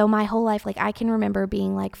 So my whole life, like, I can remember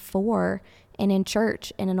being like 4 and in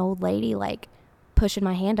church, and an old lady like pushing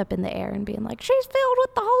my hand up in the air and being like, she's filled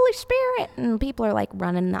with the Holy Spirit. And people are like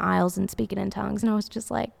running in the aisles and speaking in tongues. And I was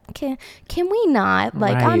just like, can we not?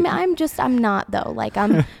 Like, Right. I'm not though. Like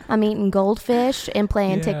I'm eating goldfish and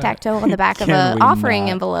playing Yeah. tic-tac-toe on the back of Can a we offering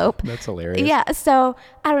not? envelope. That's hilarious. Yeah. So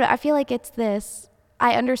I don't know. I feel like it's this,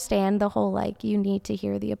 I understand the whole, like, you need to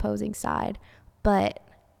hear the opposing side, but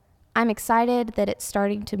I'm excited that it's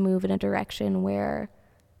starting to move in a direction where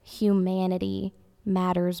humanity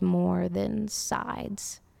matters more than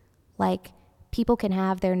sides. Like, people can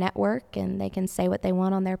have their network and they can say what they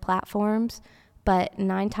want on their platforms, but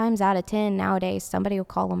 9 times out of 10 nowadays somebody will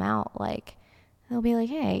call them out. Like, they'll be like,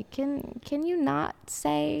 hey, can you not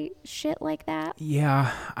say shit like that?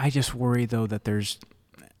 Yeah, I just worry though that there's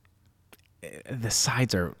the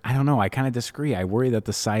sides are, I don't know, I kind of disagree. I worry that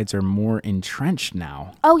the sides are more entrenched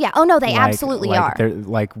now. Oh yeah. Oh no, they absolutely are. They're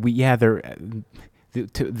like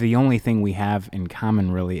the only thing we have in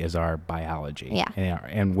common really is our biology. Yeah.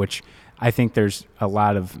 And which I think there's a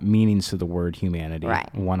lot of meanings to the word humanity. Right.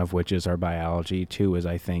 One of which is our biology. 2 is,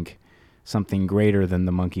 I think, something greater than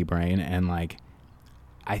the monkey brain. And like,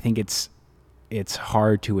 I think it's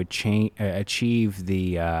hard to achieve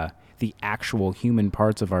the actual human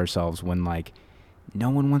parts of ourselves when like no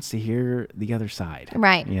one wants to hear the other side.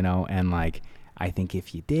 Right. You know, and like, I think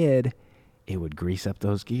if you did, it would grease up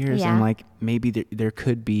those gears. Yeah. And like, maybe there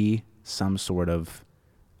could be some sort of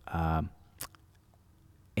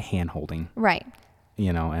hand holding, Right.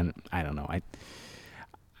 you know, and I don't know.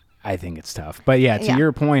 I think it's tough, but yeah, to Yeah.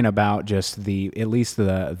 your point about just at least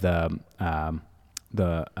the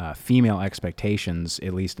female expectations,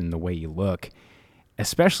 at least in the way you look,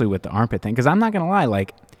 especially with the armpit thing. Cause I'm not going to lie,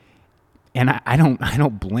 like, and I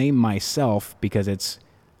don't blame myself because it's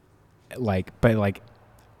like, but like,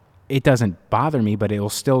 it doesn't bother me, but it will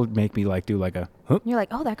still make me like do like a, huh? You're like,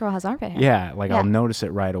 oh, that girl has armpit hair. Yeah. Like Yeah. I'll notice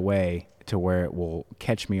it right away to where it will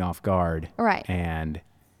catch me off guard. Right. And,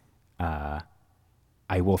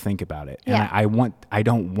 I will think about it. Yeah. And I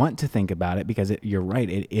don't want to think about it because you're right.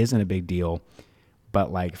 It isn't a big deal,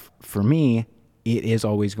 but like for me, it is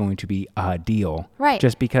always going to be a deal. Right.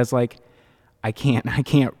 Just because like, I can't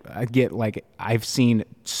get like, I've seen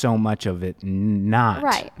so much of it not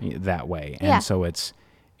Right. that way. And Yeah. so it's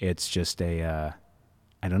just I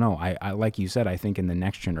don't know. I like you said, I think in the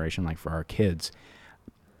next generation, like for our kids,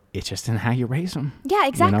 it's just in how you raise them. Yeah,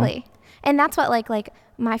 exactly. You know? And that's what like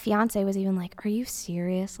my fiance was even like, are you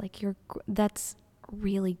serious? Like that's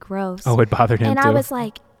really gross. Oh, it bothered him and too. I was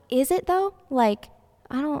like, is it though? Like,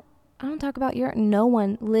 I don't talk about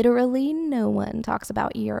literally no one talks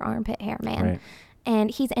about your armpit hair, man. Right.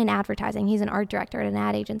 And he's in advertising. He's an art director at an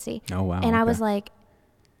ad agency. Oh, wow. And I okay. was like,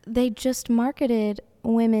 they just marketed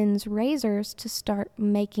women's razors to start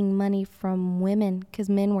making money from women because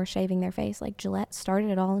men were shaving their face. Like Gillette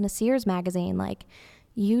started it all in a Sears magazine. Like,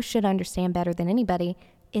 you should understand better than anybody.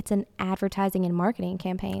 It's an advertising and marketing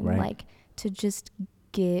campaign, Right. like to just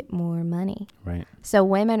get more money. Right. So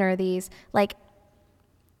women are these, like,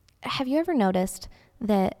 have you ever noticed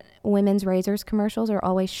that women's razors commercials are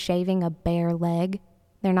always shaving a bare leg?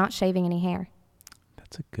 They're not shaving any hair.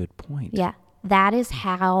 That's a good point. Yeah. That is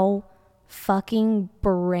how fucking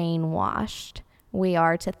brainwashed we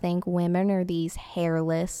are to think women are these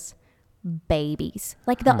hairless babies.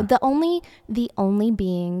 Like the only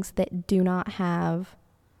beings that do not have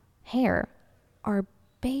hair are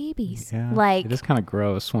babies. Yeah. Like, it is kind of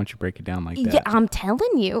gross once you break it down like that. yeah, I'm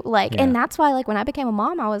telling you, like, Yeah. and that's why, like, when I became a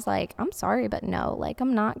mom, I was like, I'm sorry, but no, like,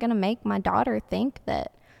 I'm not going to make my daughter think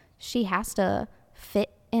that she has to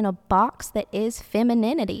fit in a box that is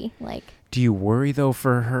femininity. Like, Do you worry though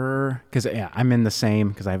for her? Because yeah, I'm in the same,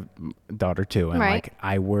 because I have a daughter too, and Right. like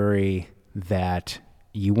I worry that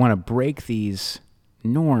you want to break these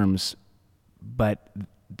norms, but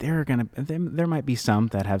there might be some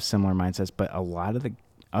that have similar mindsets, but a lot of the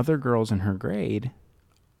other girls in her grade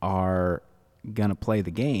are gonna play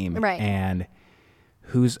the game, Right. and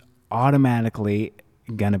who's automatically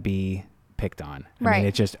gonna be picked on. I Right. mean,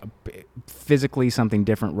 it's just physically something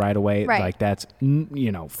different right away. Right. Like that's,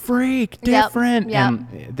 freak, Yep. different. Yep. And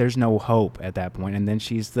there's no hope at that point. And then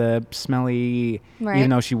she's the smelly, Right. even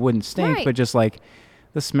though she wouldn't stink, Right. but just like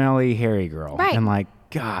the smelly, hairy girl. Right. And like,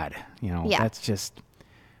 God, Yeah. that's just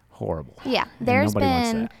horrible. yeah, And there's nobody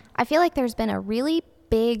wants been, that. I feel like there's been a really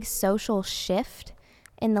big social shift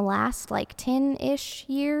in the last like 10-ish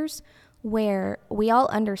years where we all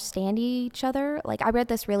understand each other. Like, I read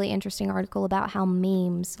this really interesting article about how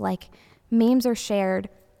memes are shared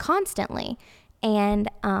constantly, and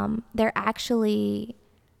they're actually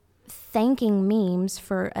thanking memes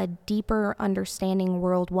for a deeper understanding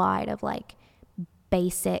worldwide of like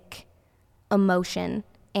basic emotion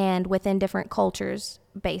and within different cultures,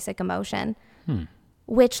 basic emotion.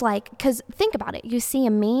 Which, like, because think about it. You see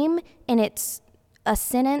a meme and it's a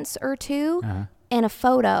sentence or two and a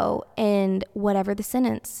photo, and whatever the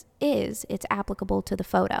sentence is, it's applicable to the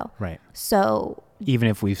photo. Right. So even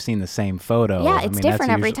if we've seen the same photo. yeah, it's different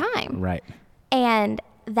that's every usually, time. Right. And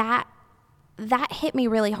that hit me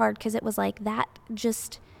really hard, because it was like that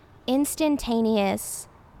just instantaneous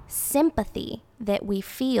sympathy that we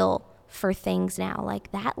feel for things now.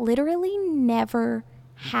 Like, that literally never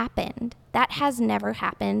happened. That has never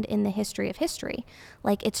happened in the history of history.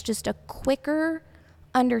 Like, it's just a quicker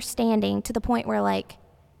understanding, to the point where, like,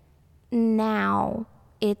 now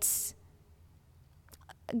it's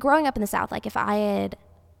growing up in the South. Like, I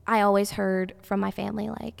always heard from my family,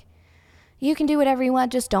 like, you can do whatever you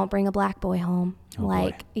want, just don't bring a black boy home. Oh,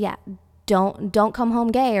 like, boy. yeah, don't come home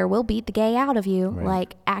gay or we'll beat the gay out of you. Right.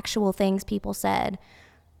 Like, actual things people said.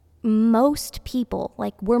 Most people,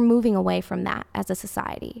 like, we're moving away from that as a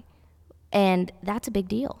society. And that's a big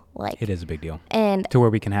deal. Like, It is a big deal. and To where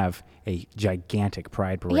we can have a gigantic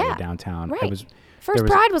pride parade yeah, downtown. right. There First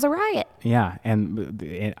was- Pride was a riot. Yeah,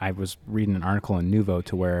 and I was reading an article in Nuvo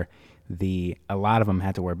to where a lot of them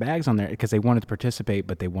had to wear bags on there because they wanted to participate,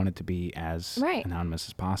 but they wanted to be as Right. anonymous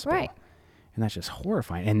as possible. Right. And that's just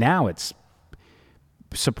horrifying. And now it's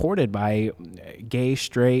supported by gay,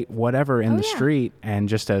 straight, whatever in the yeah. street, and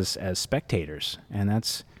just as spectators. And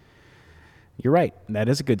you're right. That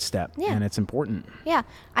is a good step, Yeah. and it's important. Yeah,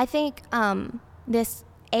 I think this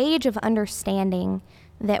age of understanding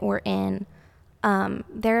that we're in,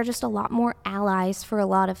 there are just a lot more allies for a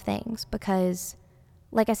lot of things, because,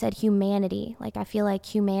 like I said, humanity, like, I feel like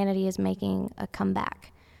humanity is making a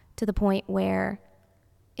comeback, to the point where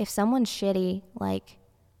if someone's shitty, like,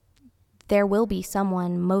 there will be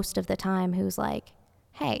someone most of the time who's like,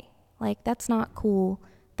 hey, like, that's not cool.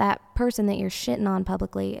 That person that you're shitting on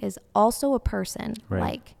publicly is also a person. Right.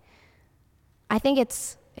 Like, I think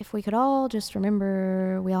if we could all just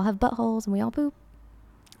remember, we all have buttholes and we all poop.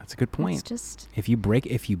 That's a good point. It's just, If you break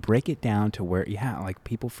it down to where, like,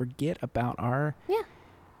 people forget about our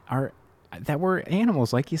that we're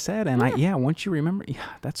animals, like you said, and once you remember,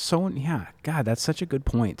 that's God, that's such a good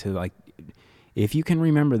point to, like, if you can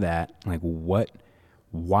remember that, like,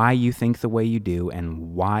 why you think the way you do,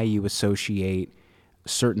 and why you associate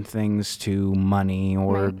certain things to money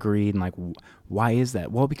or Right. greed, and, like, why is that?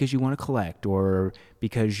 Well, because you want to collect, or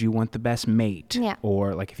because you want the best mate, Yeah.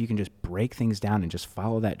 or, like, if you can just break things down and just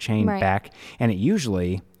follow that chain Right. back, and it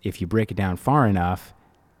usually, if you break it down far enough,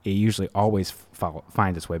 it usually always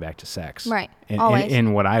finds its way back to sex. Right. In, Always.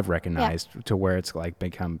 in what I've recognized, to where it's, like,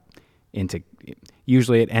 become into,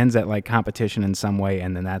 usually it ends at, like, competition in some way,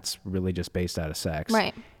 and then that's really just based out of sex.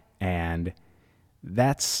 Right. And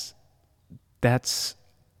that's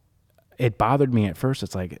it bothered me at first.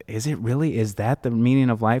 It's like, is that the meaning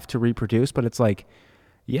of life, to reproduce? But it's like,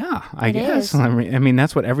 yeah, I It guess. is. I mean,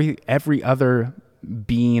 that's what every other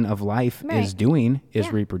being of life is Right. doing, is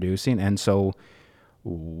Yeah. reproducing. And so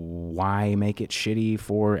why make it shitty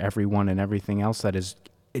for everyone and everything else that is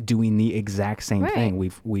doing the exact same Right. thing?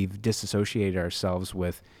 We've disassociated ourselves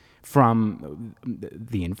from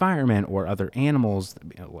the environment or other animals,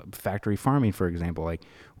 factory farming, for example. Like,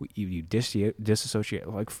 you disassociate,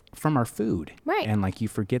 like, from our food. Right. And, like, you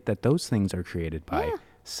forget that those things are created by Yeah.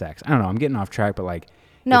 sex. I don't know, I'm getting off track, but, like,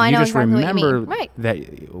 No, if I you know just exactly what you mean. remember Right. that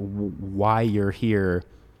why you're here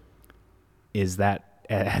is that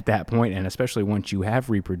at that point, and especially once you have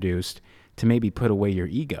reproduced, to maybe put away your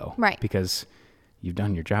ego. Right. Because you've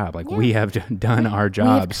done your job. Like, Yeah. we have done our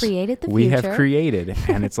jobs. created the We have future. created.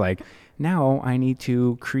 And it's like, now I need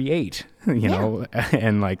to create, you know,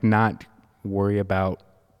 and, like, not worry about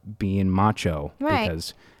being macho Right.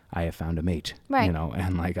 because I have found a mate, Right. you know,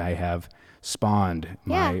 and, like, I have spawned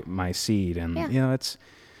Yeah. my seed. And, Yeah. you know, it's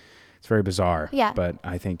very bizarre. Yeah. But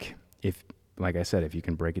I think like I said, if you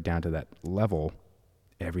can break it down to that level,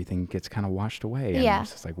 everything gets kind of washed away. And Yeah.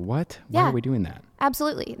 it's just like, what? Why Yeah. are we doing that?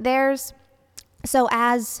 Absolutely. So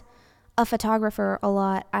as a photographer, a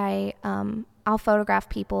lot, I'll photograph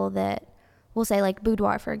people that will say, like,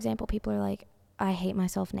 boudoir, for example. People are like, I hate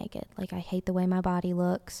myself naked. Like, I hate the way my body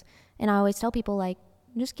looks. And I always tell people, like,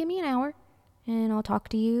 just give me an hour and I'll talk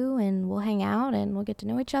to you and we'll hang out and we'll get to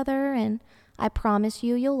know each other. And I promise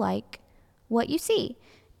you'll like what you see.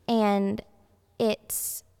 And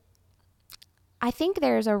I think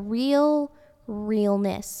there's a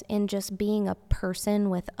realness in just being a person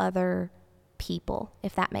with other people,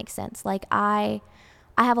 if that makes sense. Like, I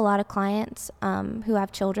have a lot of clients who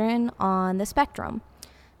have children on the spectrum.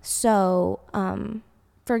 So,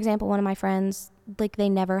 for example, one of my friends, like, they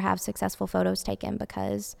never have successful photos taken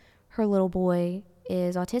because her little boy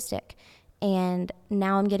is autistic. And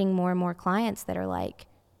now I'm getting more and more clients that are like,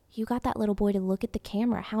 you got that little boy to look at the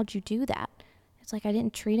camera. How'd you do that? It's like, I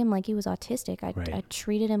didn't treat him like he was autistic. I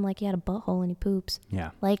treated him like he had a butthole and he poops. Yeah.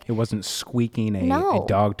 Like, it wasn't squeaking a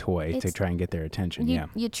dog toy to try and get their attention.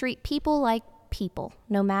 You treat people like people,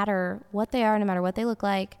 no matter what they are, no matter what they look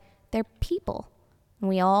like. They're people. And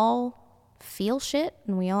we all feel shit,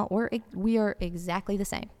 and we are exactly the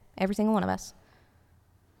same. Every single one of us.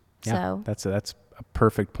 Yeah, So that's a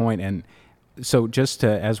perfect point. And so just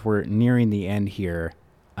as we're nearing the end here,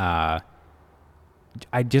 I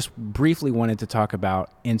just briefly wanted to talk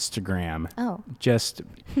about Instagram. Oh. Just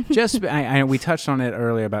I we touched on it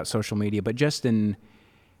earlier about social media, but just in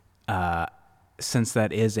since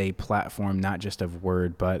that is a platform not just of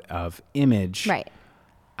word but of image. Right.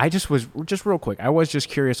 I was real quick. I was just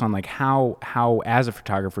curious on like how as a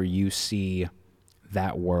photographer you see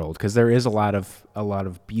that world, because there is a lot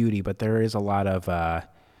of beauty, but there is a lot of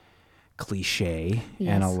cliche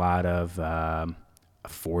and a lot of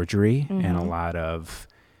forgery and a lot of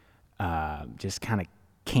just kind of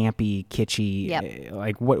campy, kitschy. Yep.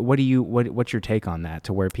 Like what's your take on that?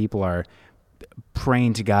 To where people are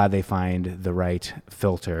praying to God they find the right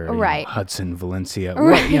filter, right? Hudson, Valencia,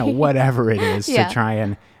 right. Whatever it is yeah. to try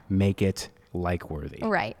and make it like worthy.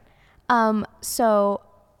 Right. So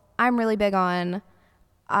I'm really big on.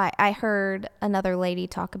 I heard another lady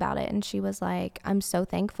talk about it, and she was like, "I'm so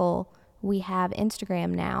thankful we have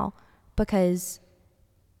Instagram now, because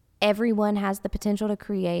everyone has the potential to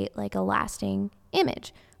create like a lasting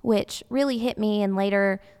image," which really hit me. And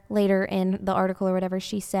later in the article or whatever,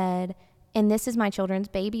 she said, and this is my children's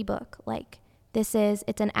baby book. Like, it's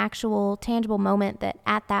an actual tangible moment that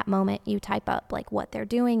at that moment you type up like what they're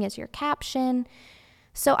doing is your caption.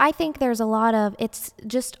 So I think there's a lot of, it's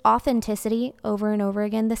just authenticity over and over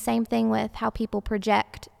again. The same thing with how people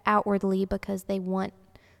project outwardly because they want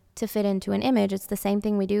to fit into an image. It's the same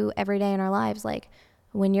thing we do every day in our lives. Like,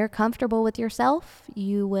 when you're comfortable with yourself,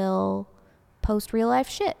 you will post real life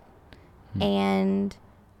shit. And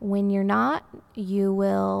when you're not, you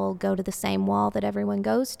will go to the same wall that everyone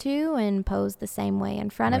goes to and pose the same way in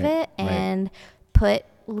front of it and put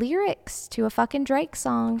lyrics to a fucking Drake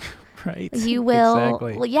song. Right. You will,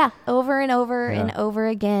 exactly. Over and over and over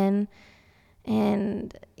again.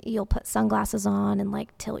 And you'll put sunglasses on and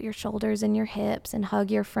like tilt your shoulders and your hips and hug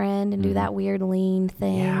your friend and do that weird lean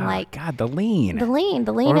thing. Yeah, like, God, the lean. The lean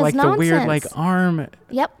or is like nonsense. The weird like arm.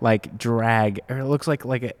 Yep. Like drag, or it looks like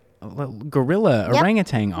a gorilla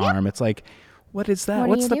orangutan arm. It's like, what is that?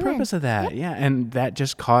 What's the purpose of that? Yeah, and that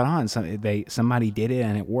just caught on. Somebody did it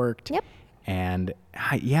and it worked. Yep. And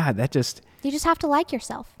that just. You just have to like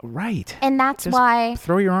yourself. Right. And that's just why.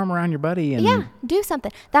 Throw your arm around your buddy and. Do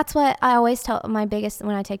something. That's what I always tell my biggest,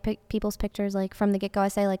 when I take people's pictures, like from the get-go, I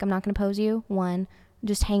say, like, I'm not going to pose you. One,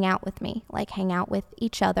 just hang out with me. Like, hang out with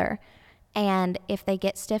each other. And if they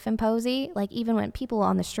get stiff and posy, like, even when people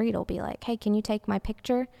on the street will be like, hey, can you take my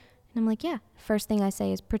picture? And I'm like, yeah. First thing I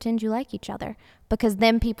say is pretend you like each other, because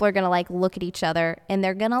then people are going to like look at each other and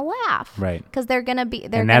they're going to laugh. Right. Because they're going to be,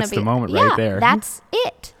 and that's the moment right there. That's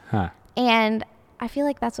it. Huh. And I feel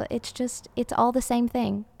like that's what it's all the same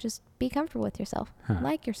thing. Just be comfortable with yourself.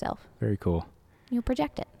 Like yourself. Very cool. You'll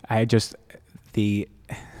project it. I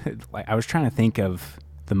was trying to think of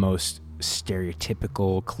the most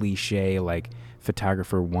stereotypical cliche, like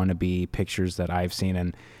photographer wannabe pictures that I've seen.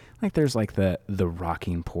 And like, there's like the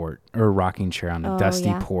rocking chair on a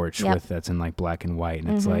dusty porch that's in like black and white.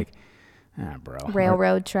 And it's like, bro.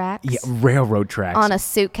 Railroad tracks. Yeah, railroad tracks. On a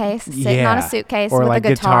suitcase, sitting on a suitcase or with like a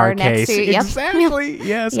guitar next to you. Exactly.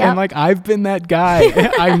 Yes. Yep. And like, I've been that guy.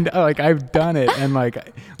 I've done it. And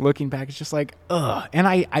like, looking back, it's just like, ugh. And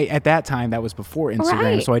I at that time, that was before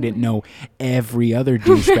Instagram, so I didn't know every other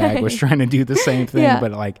douchebag was trying to do the same thing. Yeah.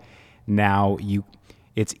 But like, now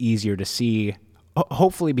it's easier to see.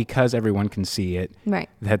 Hopefully, because everyone can see it, right?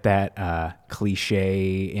 That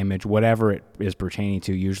cliche image, whatever it is pertaining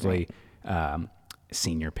to, usually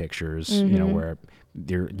senior pictures, where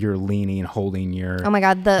you're leaning, holding your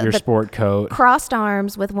your sport coat, crossed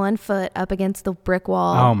arms with one foot up against the brick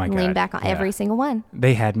wall. Oh my God! Lean back on every single one.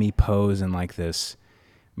 They had me pose in like this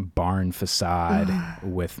barn facade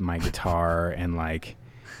with my guitar and like,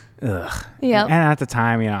 ugh. Yeah. And at the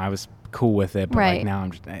time, I was cool with it, but like now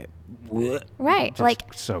I'm just. Right. Just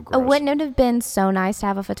like, so gross. Wouldn't it have been so nice to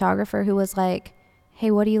have a photographer who was like,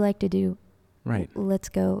 hey, what do you like to do? Right. Let's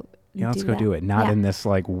go. Let's go do it. Not in this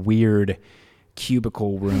like weird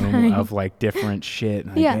cubicle room of like different shit.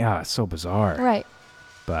 Like, it's so bizarre. Right.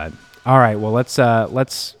 But all right, well let's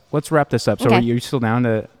wrap this up. So are you still down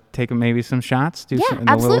to take maybe some shots? Do Yeah, some, in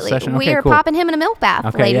the absolutely. little session? We Okay, are cool. popping him in a milk bath,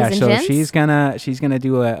 Okay, ladies yeah. and So gents. she's gonna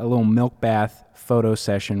do a little milk bath photo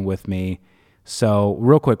session with me. So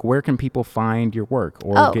real quick, where can people find your work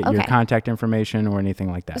or get your contact information or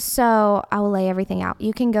anything like that? So I will lay everything out.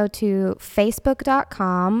 You can go to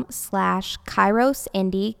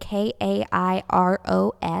facebook.com/KairosIndy,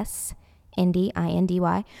 KAIROS, Indy,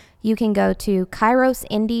 INDY. You can go to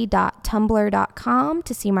kairosindy.tumblr.com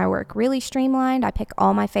to see my work really streamlined. I pick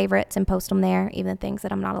all my favorites and post them there, even things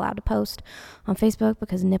that I'm not allowed to post on Facebook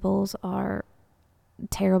because nipples are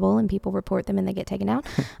terrible and people report them and they get taken down.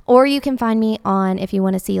 Or you can find me on, if you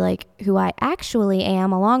want to see like who I actually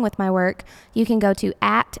am along with my work, you can go to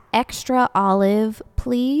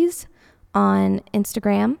 @extraoliveplease on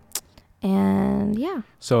Instagram. And yeah.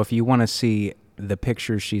 So if you want to see the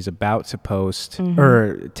pictures she's about to post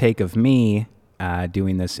or take of me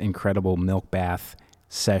doing this incredible milk bath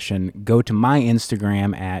session, go to my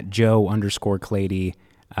Instagram at Joe_Clady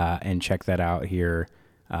and check that out here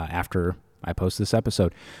after I post this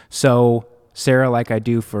episode. So Sarah, like I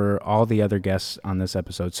do for all the other guests on this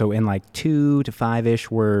episode, so in like 2 to 5-ish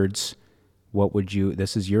words,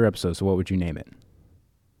 this is your episode, so what would you name it?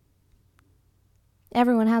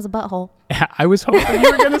 Everyone has a butthole. I was hoping you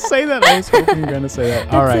were going to say that.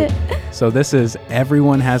 All right. So this is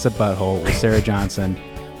Everyone Has a Butthole with Sarah Johnson.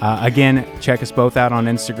 Again, check us both out on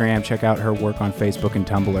Instagram. Check out her work on Facebook and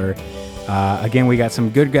Tumblr. Again, we got some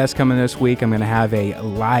good guests coming this week. I'm going to have a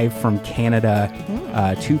live from Canada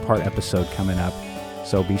 2-part episode coming up.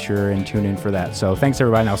 So be sure and tune in for that. So thanks,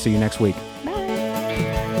 everybody, and I'll see you next week. Bye.